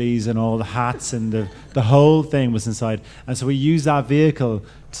straw willies and all the hats, and the whole thing was inside. And so we used that vehicle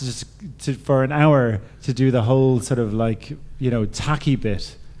to for an hour to do the whole sort of like tacky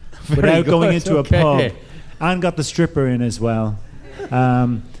bit without going into a pub, and got the stripper in as well,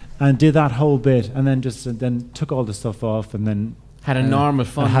 and did that whole bit, and then took all the stuff off, and then had a normal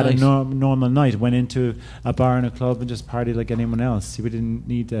fun had night. a normal night. Went into a bar and a club and just partied like anyone else. We didn't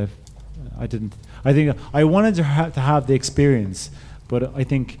need to. I think I wanted to have the experience, but I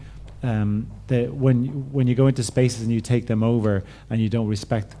think that when you go into spaces and you take them over and you don't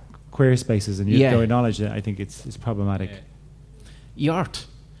respect queer spaces and you don't acknowledge it, I think it's problematic. Yart.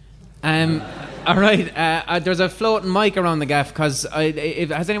 All right. There's a floating mic around the gaff. Has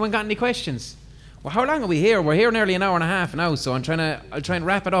anyone got any questions? Well, how long are we here? We're here nearly an hour and a half now, so I'll try and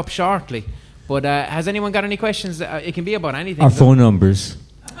wrap it up shortly. But has anyone got any questions? It can be about anything. Our phone numbers.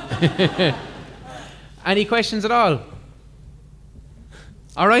 Any questions at all?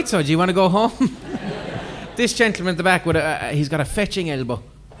 All right, so do you want to go home? This gentleman at the back, he's got a fetching elbow.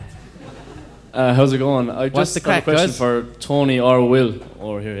 How's it going? I What's just the got crack, a question guys? for Tony or Will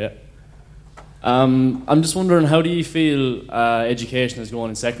over here, yeah. I'm just wondering, how do you feel education is going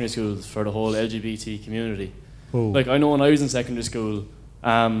in secondary schools for the whole LGBT community? Like, I know when I was in secondary school,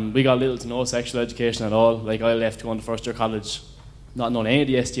 we got little to no sexual education at all. Like, I left going to first year college not knowing any of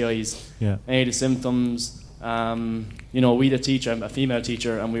the STIs, any of the symptoms. We had a teacher, a female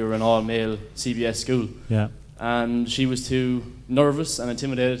teacher, and we were an all-male CBS school. Yeah. And she was too nervous and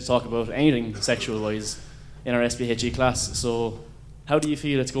intimidated to talk about anything sexual-wise in our SPHE class. So how do you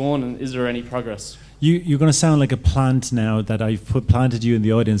feel it's going, and is there any progress? You're going to sound like a plant now that I've planted you in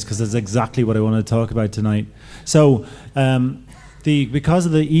the audience, because that's exactly what I want to talk about tonight. So because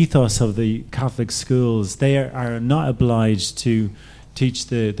of the ethos of the Catholic schools, they are not obliged to teach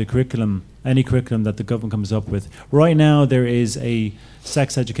the curriculum, any curriculum that the government comes up with. Right now there is a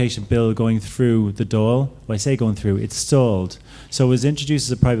sex education bill going through the Dáil. Well, I say going through, it's stalled. So it was introduced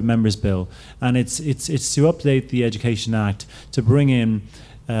as a private member's bill, and it's to update the Education Act to bring in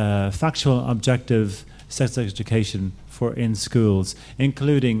factual, objective sex education in schools,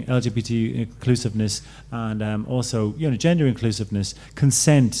 including LGBT inclusiveness and also gender inclusiveness.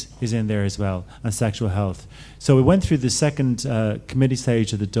 Consent is in there as well, and sexual health. So we went through the second committee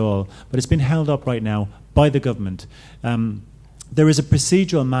stage of the Dáil, but it's been held up right now by the government. There is a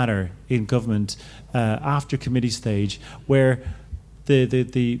procedural matter in government after committee stage where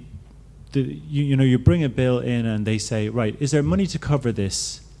you bring a bill in and they say, right, is there money to cover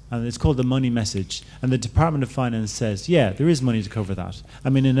this? And it's called the money message. And the Department of Finance says, yeah, there is money to cover that. I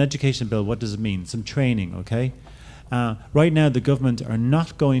mean, an education bill, what does it mean? Some training, okay? Right now, the government are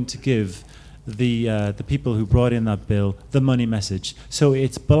not going to give the people who brought in that bill the money message. So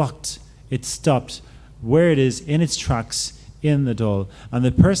it's blocked. It's stopped where it is in its tracks in the Dáil. And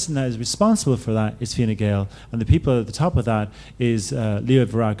the person that is responsible for that is Fine Gael. And the people at the top of that is Leo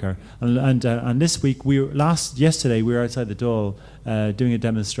Varadkar. And this week, yesterday, we were outside the Dáil doing a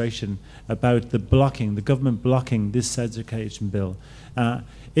demonstration about the government blocking this education bill. I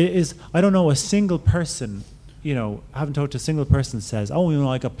don't know a single person, I haven't talked to a single person says,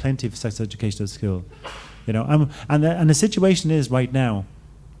 I got plenty of sex education at school. And the situation is right now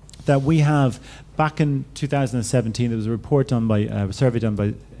that we have, back in 2017, there was a report done by a survey done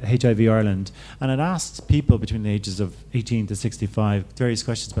by HIV Ireland, and it asked people between the ages of 18 to 65 various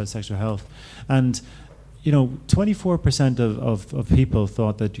questions about sexual health, and 24% of people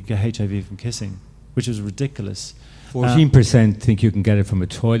thought that you get HIV from kissing, which was ridiculous. 14% think you can get it from a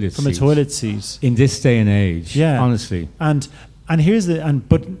toilet seat. From a toilet seat. In this day and age, honestly. But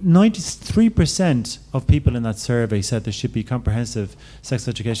 93% of people in that survey said there should be comprehensive sex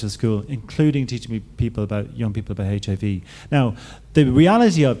education at school, including teaching young people about HIV. Now, the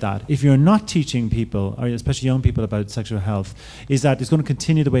reality of that, if you're not teaching people, or especially young people, about sexual health, is that it's going to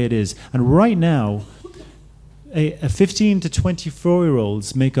continue the way it is. And right now, a 15 to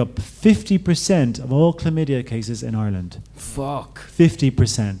 24-year-olds make up 50% of all chlamydia cases in Ireland. Fuck.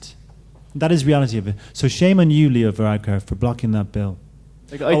 50%. That is reality of it. So shame on you, Leo Varadkar, for blocking that bill.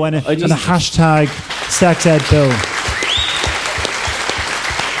 And a hashtag sex ed bill.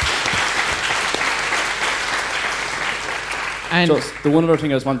 And just the one other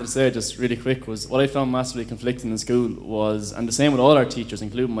thing I just wanted to say, just really quick, was what I found massively conflicting in school was, and the same with all our teachers,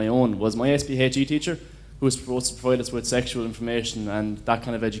 including my own, was my SPHE teacher, who was supposed to provide us with sexual information and that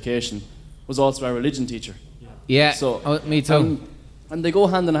kind of education, was also our religion teacher. Yeah, so, me too. And they go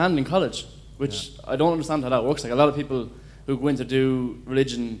hand in hand in college, which I don't understand how that works. Like, a lot of people who go in to do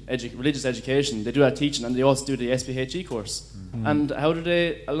religious education, they do that teaching, and they also do the SPHE course. And how do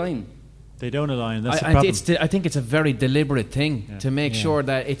they align? They don't align. That's the problem. I think it's a very deliberate thing to make sure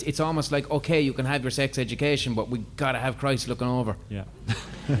that it's almost like, okay, you can have your sex education, but we got to have Christ looking over. Yeah.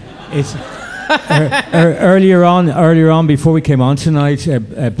 It's earlier on, before we came on tonight,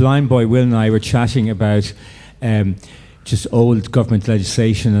 Blind Boy Will and I were chatting about just old government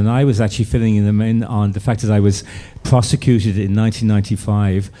legislation, and I was actually filling them in on the fact that I was prosecuted in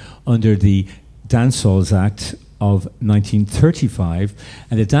 1995 under the Dance Halls Act of 1935,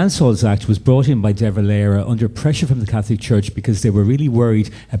 and the Dance Halls Act was brought in by De Valera under pressure from the Catholic Church because they were really worried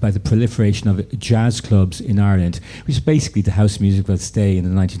about the proliferation of jazz clubs in Ireland, which is basically the house music that stay in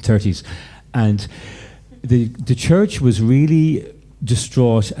the 1930s. And the church was really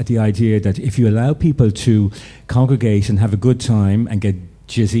distraught at the idea that if you allow people to congregate and have a good time and get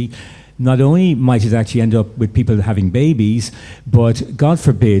jizzy, not only might it actually end up with people having babies, but God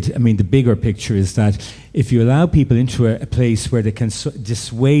forbid, I mean, the bigger picture is that if you allow people into a place where they can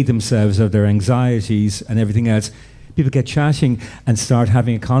dissuade themselves of their anxieties and everything else, people get chatting and start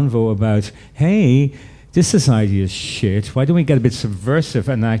having a convo about, hey, this society is shit. Why don't we get a bit subversive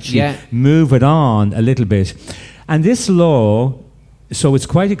and actually move it on a little bit? And this law So it's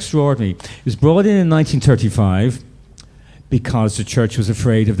quite extraordinary. It was brought in 1935 because the church was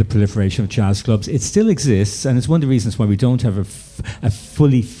afraid of the proliferation of jazz clubs. It still exists, and it's one of the reasons why we don't have a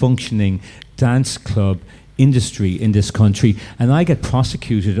fully functioning dance club industry in this country. And I get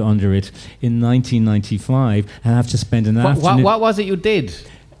prosecuted under it in 1995 and have to spend an afternoon... What was it you did?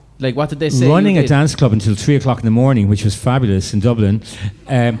 Like, what did they say? Running a dance club until 3 o'clock in the morning, which was fabulous in Dublin.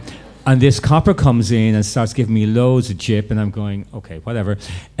 And this copper comes in and starts giving me loads of jip, and I'm going, okay, whatever.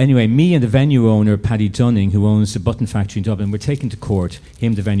 Anyway, me and the venue owner, Paddy Dunning, who owns the Button Factory in Dublin, we're taken to court.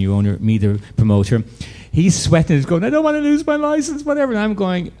 Him, the venue owner, me, the promoter. He's sweating, he's going, I don't want to lose my license, whatever. And I'm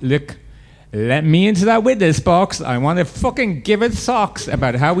going, look, let me into that witness box. I want to fucking give it socks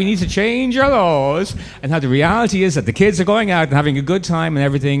about how we need to change our laws and how the reality is that the kids are going out and having a good time and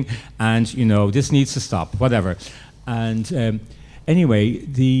everything, and, you know, this needs to stop, whatever. And... anyway,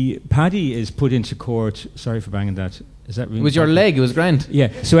 the Paddy is put into court. Sorry for banging that. Is that really? It was your leg. It was grand.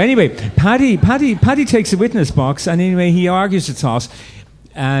 Yeah. So anyway, Paddy takes a witness box, and anyway he argues the toss,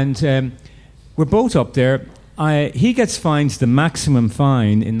 and we're both up there. He gets fined the maximum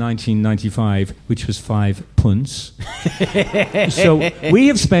fine in 1995, which was 5 punts. So we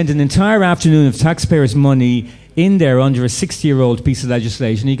have spent an entire afternoon of taxpayers' money in there under a 60-year-old piece of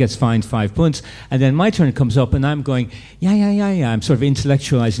legislation. He gets fined 5 punts, and then my turn comes up, and I'm going, yeah. I'm sort of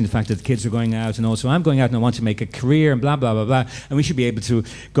intellectualizing the fact that the kids are going out, and also I'm going out and I want to make a career, and blah, blah, blah, blah, and we should be able to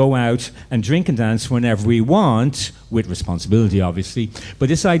go out and drink and dance whenever we want, with responsibility, obviously. But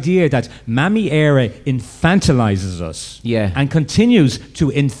this idea that Mammy Era infantilizes us, and continues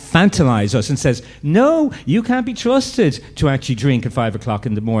to infantilize us, and says, no, you can't be trusted to actually drink at 5 o'clock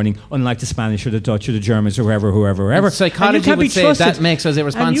in the morning, unlike the Spanish or the Dutch or the Germans or whoever. And psychology would say that makes us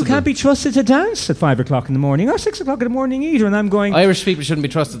irresponsible. And you can't be trusted to dance at 5 o'clock in the morning or 6 o'clock in the morning either. And I'm going... Irish people shouldn't be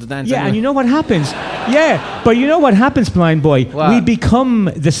trusted to dance. Yeah, anyway. and you know what happens? Yeah, but you know what happens, blind boy? What? We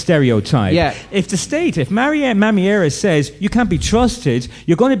become the stereotype. Yeah. If Mammy Era says you can't be trusted,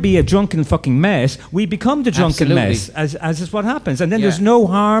 you're going to be a drunken fucking mess, we become the drunken mess, as is what happens. And then there's no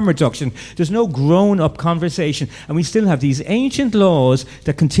harm reduction. There's no grown-up conversation. And we still have these ancient laws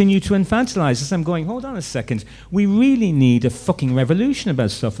that continue to infantilize us. I'm going, hold on a second. We really need a fucking revolution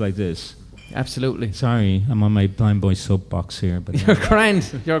about stuff like this. Absolutely. Sorry, I'm on my blind boy soapbox here. But You're grand.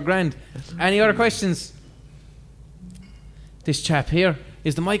 You're grand. Any other questions? This chap here.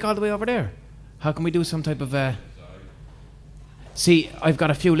 Is the mic all the way over there? How can we do some type of... See, I've got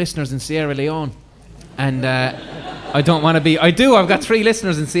a few listeners in Sierra Leone. And I don't want to be... I've got 3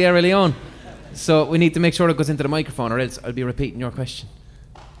 listeners in Sierra Leone. So we need to make sure it goes into the microphone, or else I'll be repeating your question.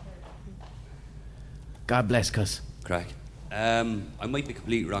 God bless, cuz. Crack. I might be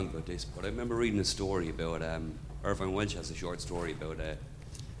completely wrong about this, but I remember reading a story about Irvine Welsh has a short story about a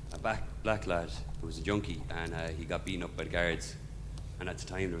black lad who was a junkie, and he got beaten up by the guards. And at the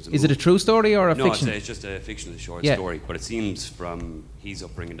time there was a... Is it a true story or a fiction? No, it's just a fictional short story, but it seems from his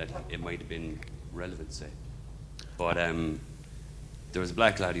upbringing that it might have been relevant, say. But there was a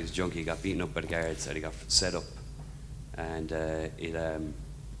black lad, he was a junkie, he got beaten up by the guards, and he got set up. And when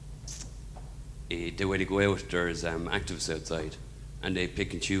they go out, there's activists outside, and they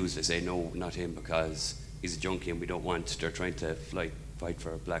pick and choose. They say, no, not him, because he's a junkie and we don't want... They're trying to fight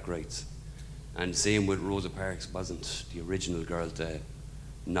for black rights. And same with Rosa Parks, wasn't the original girl to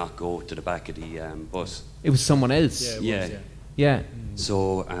not go to the back of the bus. It was someone else. Yeah.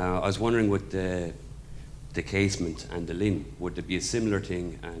 So I was wondering with the casement and the Lynn, would there be a similar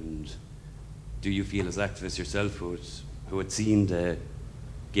thing? And do you feel as activists yourself who had seen the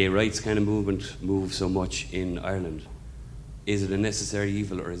gay rights kind of movement move so much in Ireland, is it a necessary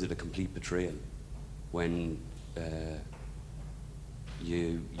evil or is it a complete betrayal when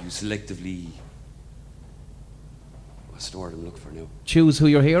you selectively, what's the word I'm looking for now? Choose who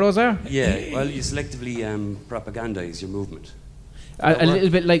your heroes are? Yeah, well, you selectively propagandise your movement. A little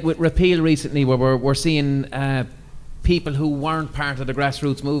bit like with repeal recently, where we're seeing people who weren't part of the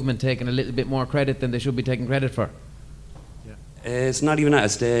grassroots movement taking a little bit more credit than they should be taking credit for. It's not even that.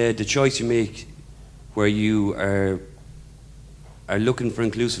 It's the choice you make where you are looking for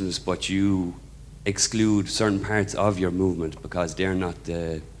inclusiveness, but you exclude certain parts of your movement because they're not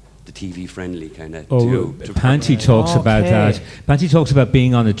the TV friendly kind of. Panty talks about that. Panty talks about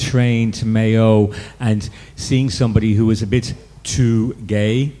being on a train to Mayo and seeing somebody who was a bit too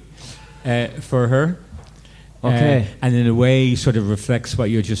gay for her. Okay. And in a way sort of reflects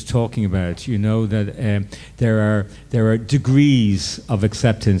what you're just talking about, you know, that there are degrees of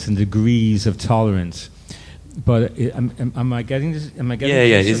acceptance and degrees of tolerance. But am I getting this? Am I getting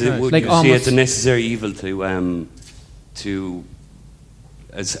this? Is it, would like you see it's a necessary evil to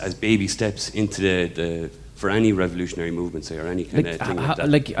as baby steps into the for any revolutionary movement, say, or any kind of thing like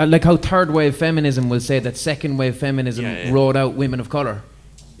that. Like how third wave feminism will say that second wave feminism wrote out women of colour.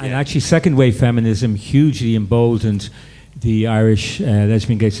 And actually, second wave feminism hugely emboldened the Irish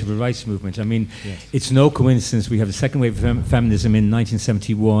lesbian, gay, civil rights movement. I mean, it's no coincidence we have the second wave of feminism in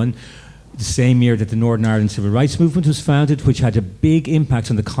 1971, the same year that the Northern Ireland Civil Rights Movement was founded, which had a big impact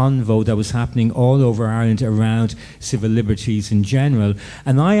on the convo that was happening all over Ireland around civil liberties in general.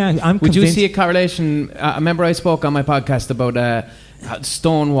 And I'm Would you see a correlation? I remember I spoke on my podcast about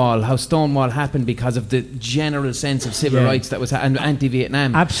Stonewall, how Stonewall happened because of the general sense of civil rights that was and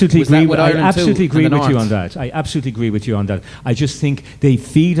anti-Vietnam. Absolutely agree with you on that. I absolutely agree with you on that. I just think they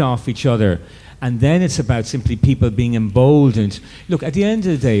feed off each other. And then it's about simply people being emboldened. Look, at the end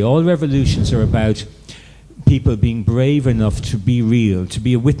of the day, all revolutions are about people being brave enough to be real, to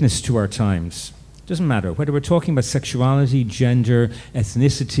be a witness to our times. Doesn't matter whether we're talking about sexuality, gender,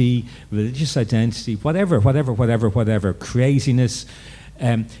 ethnicity, religious identity, whatever, craziness.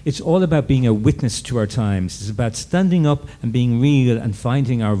 It's all about being a witness to our times. It's about standing up and being real and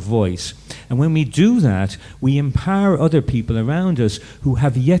finding our voice. And when we do that, we empower other people around us who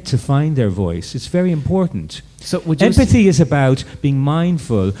have yet to find their voice. It's very important. So empathy is about being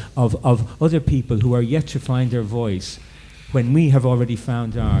mindful of other people who are yet to find their voice when we have already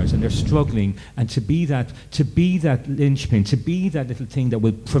found ours and they're struggling, and to be that linchpin, to be that little thing that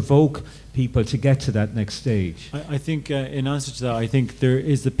will provoke people to get to that next stage. I think in answer to that, I think there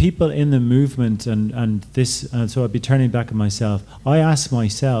is the people in the movement and so I'd be turning back on myself. I ask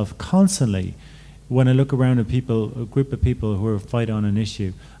myself constantly when I look around at people, a group of people who are fighting on an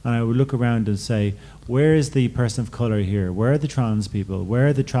issue, and I would look around and say, where is the person of colour here? Where are the trans people? Where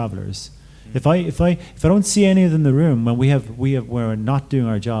are the travellers? If I don't see any of them in the room, when we're not doing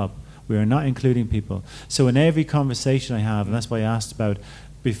our job, we are not including people. So in every conversation I have, and that's why I asked about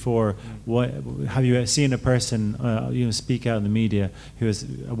before, what have you seen a person speak out in the media who is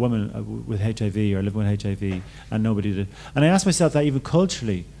a woman with HIV or living with HIV, and nobody did. And I asked myself that even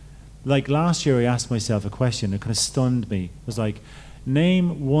culturally. Like last year, I asked myself a question that kind of stunned me. It was like,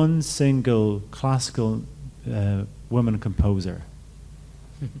 name one single classical woman composer.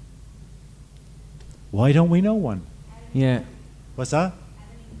 Why don't we know one? Yeah. What's that?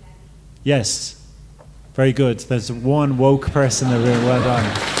 Yes. Very good. There's one woke person in the room. Well done.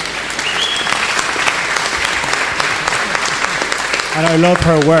 And I love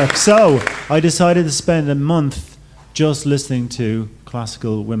her work. So I decided to spend a month just listening to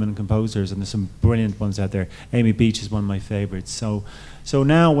classical women composers, and there's some brilliant ones out there. Amy Beach is one of my favorites. So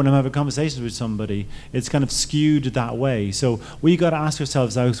now when I'm having conversations with somebody, it's kind of skewed that way. So we got to ask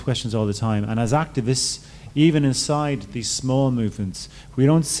ourselves those questions all the time. And as activists, even inside these small movements, we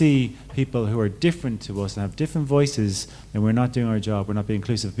don't see people who are different to us and have different voices, and we're not doing our job, we're not being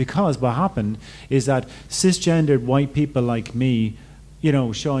inclusive. Because what happened is that cisgendered white people like me,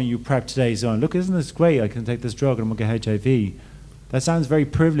 showing you PrEP today, saying, look, isn't this great? I can take this drug and I'm going to get HIV. That sounds very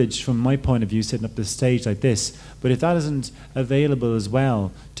privileged from my point of view, sitting up this stage like this. But if that isn't available as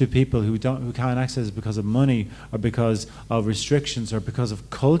well to people who can't access it because of money or because of restrictions or because of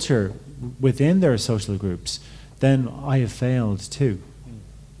culture within their social groups, then I have failed too.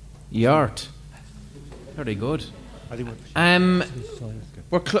 Yart. Very good.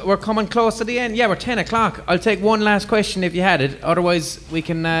 We're coming close to the end. Yeah, we're 10 o'clock. I'll take one last question if you had it. Otherwise, we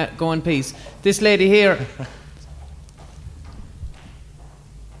can go in peace. This lady here.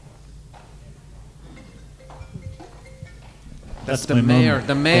 That's the mayor. Mum.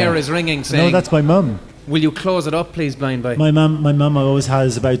 The mayor is ringing, saying... No, that's my mum. Will you close it up, please, Blind Boy? My mum always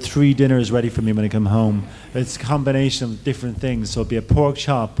has about 3 dinners ready for me when I come home. It's a combination of different things. So it'll be a pork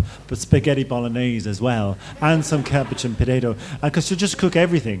chop, but spaghetti bolognese as well, and some cabbage and potato. Because she'll just cook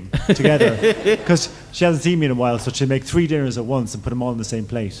everything together. Because she hasn't seen me in a while, so she'll make 3 dinners at once and put them all in the same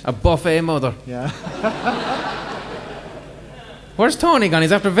plate. A buffet mother. Yeah. Where's Tony gone?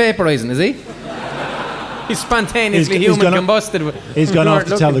 He's after vaporising, is he? He's spontaneously combusted. He's gone off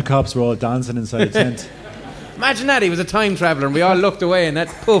to tell the cops we're all dancing inside the tent. Imagine that, he was a time traveller and we all looked away and that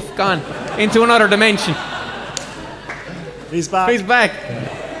poof, gone into another dimension. He's back. He's back.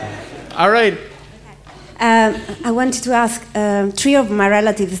 All right. I wanted to ask, 3 of my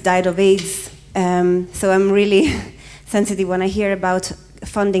relatives died of AIDS, so I'm really sensitive when I hear about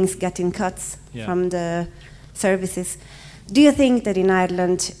fundings getting cuts from the services. Do you think that in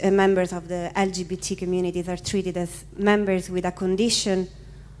Ireland, members of the LGBT communities are treated as members with a condition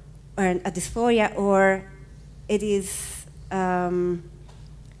or a dysphoria, or it is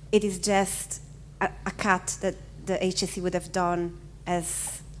just a cut that the HSE would have done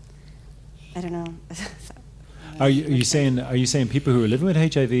as, I don't know. Are you saying people who are living with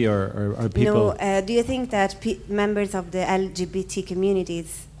HIV or people? No. Do you think that members of the LGBT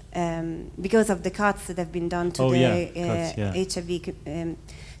communities, because of the cuts that have been done to HIV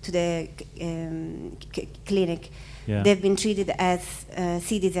to the clinic, they've been treated as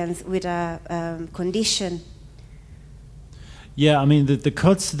citizens with a condition? Yeah, I mean the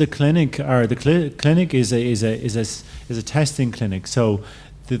cuts to the clinic are clinic is a testing clinic. So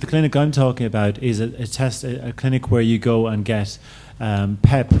the clinic I'm talking about is a clinic where you go and get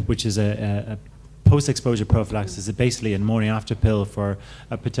PEP, which is a post-exposure prophylaxis. It's basically a morning after pill for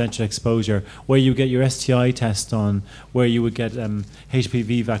a potential exposure, where you get your STI test done, where you would get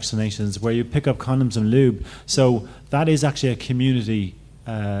HPV vaccinations, where you pick up condoms and lube. So that is actually a community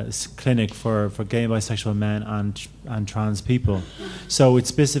clinic for gay and bisexual men and trans people. So it's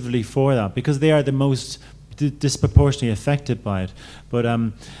specifically for that, because they are the most disproportionately affected by it. But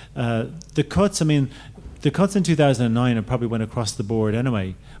the cuts, I mean, the cuts in 2009 probably went across the board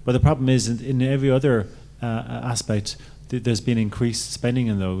anyway. But the problem is, in every other aspect, there's been increased spending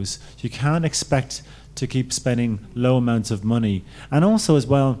in those. You can't expect to keep spending low amounts of money. And also as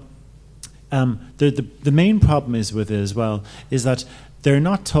well, the main problem is with it as well is that they're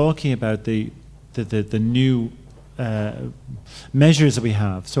not talking about the new measures that we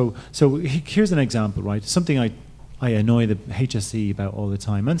have. So here's an example, right? Something I annoy the HSE about all the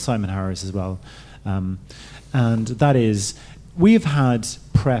time, and Simon Harris as well. And that is, we've had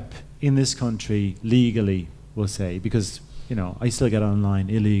PrEP in this country legally, we'll say, because, you know, I still get online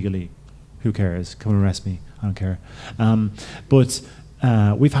illegally. Who cares? Come and arrest me. I don't care. But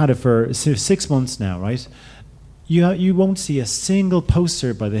we've had it for 6 months now, right? You won't see a single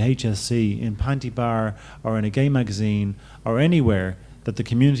poster by the HSE in Panty Bar or in a gay magazine or anywhere that the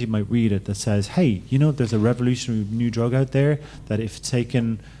community might read it that says, hey, you know, there's a revolutionary new drug out there that if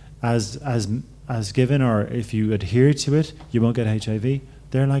taken as given, or if you adhere to it, you won't get HIV.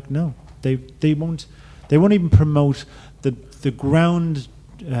 They're like, no, they won't even promote the ground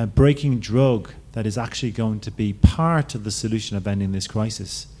breaking drug that is actually going to be part of the solution of ending this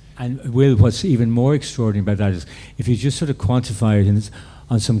crisis. And Will, what's even more extraordinary about that is if you just sort of quantify it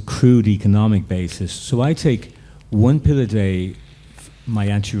on some crude economic basis. So I take 1 pill a day, my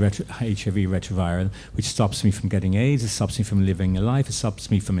anti-HIV retroviral, which stops me from getting AIDS, it stops me from living a life, it stops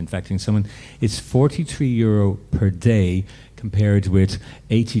me from infecting someone. It's €43 per day compared with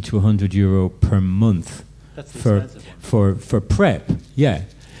 80 to €100 per month. That's for PrEP. Yeah.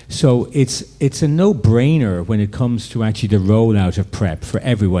 So it's a no-brainer when it comes to actually the rollout of PrEP for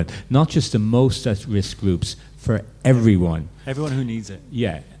everyone, not just the most at-risk groups, for everyone. Everyone who needs it.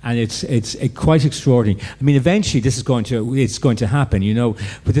 Yeah, and it's quite extraordinary. I mean, eventually it's going to happen, you know.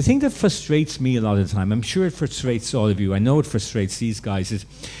 But the thing that frustrates me a lot of the time, I'm sure it frustrates all of you, I know it frustrates these guys, is,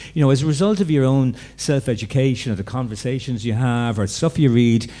 you know, as a result of your own self-education or the conversations you have or stuff you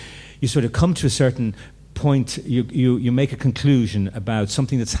read, you sort of come to a certain point, you make a conclusion about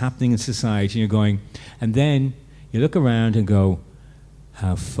something that's happening in society, and you're going, and then you look around and go,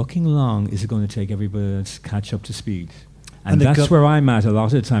 how fucking long is it going to take everybody to catch up to speed? And that's where I'm at a lot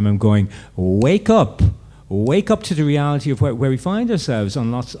of the time. I'm going, wake up to the reality of where we find ourselves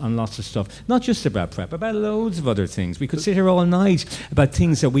on lots of stuff. Not just about PrEP, about loads of other things. We could sit here all night about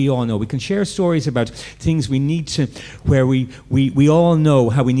things that we all know. We can share stories about things we need to, where we all know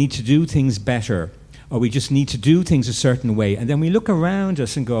how we need to do things better, or we just need to do things a certain way. And then we look around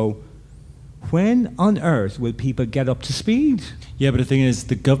us and go, when on earth will people get up to speed? Yeah, but the thing is,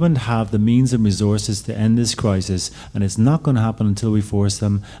 the government have the means and resources to end this crisis, and it's not going to happen until we force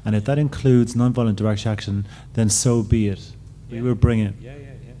them. And if that includes non-violent direct action, then so be it. We will bring it. Yeah.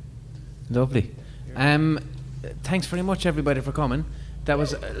 Lovely. Thanks very much, everybody, for coming. That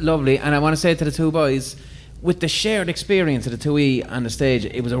was lovely. And I want to say to the two boys, with the shared experience of the 2E on the stage,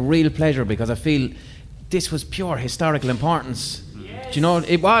 it was a real pleasure, because I feel this was pure historical importance. Yes. Do you know,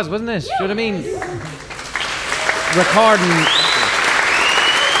 it was, wasn't it? Do you know what I mean? Recording.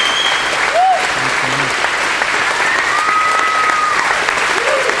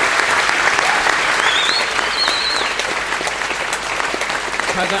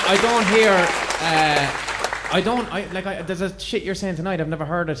 There's a shit you're saying tonight, I've never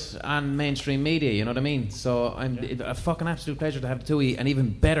heard it on mainstream media, you know what I mean? So it's a fucking absolute pleasure to have the 2E, and even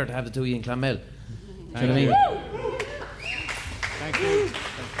better to have the 2E in Clonmel. Do you know what I mean? Thank you.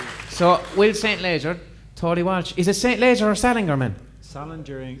 So, Will St. Leger, Tony Walsh. Is it St. Leger or Salinger, man?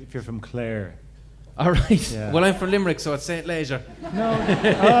 Salinger if you're from Clare. All right. Yeah. Well, I'm from Limerick, so it's St. Leger.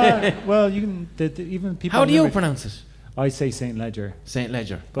 No. Well, you can even people. How do you pronounce it? I say St. Leger. St.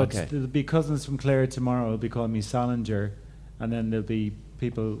 Leger. But okay. There'll be cousins from Clare tomorrow. They'll be calling me Salinger, and then there'll be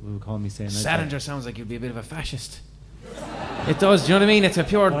people will call me saying Salinger sounds like you'd be a bit of a fascist. It does, do you know what I mean? It's a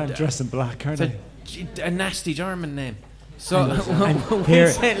pure... Well, I'm dressed in black, aren't I? A nasty German name. So, we'll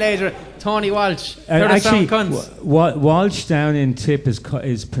say later, Tony Walsh. Actually, Walsh down in Tip is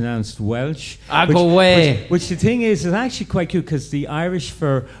pronounced Welsh. Go away. Which the thing is actually quite cute, because the Irish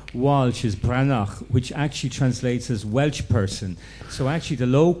for Walsh is Branach, which actually translates as Welsh person. So actually the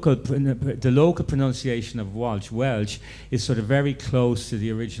local pronunciation of Walsh, Welsh, is sort of very close to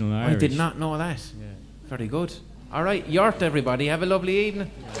the original Irish. I did not know that. Yeah. Very good. All right, Yort, everybody. Have a lovely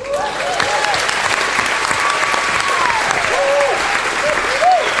evening.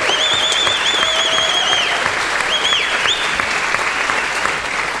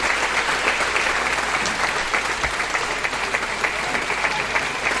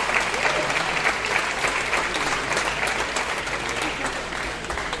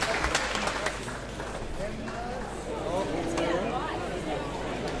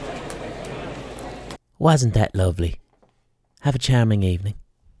 Wasn't that lovely? Have a charming evening.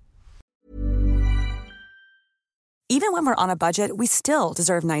 Even when we're on a budget, we still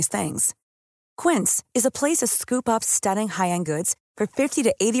deserve nice things. Quince is a place to scoop up stunning high-end goods for 50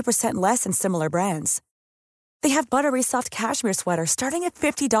 to 80% less than similar brands. They have buttery soft cashmere sweaters starting at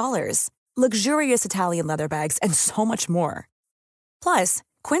 $50, luxurious Italian leather bags, and so much more. Plus,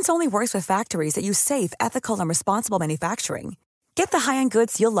 Quince only works with factories that use safe, ethical, and responsible manufacturing. Get the high-end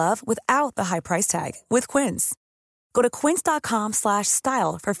goods you'll love without the high price tag with Quince. Go to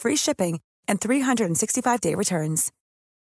quince.com/style for free shipping and 365-day returns.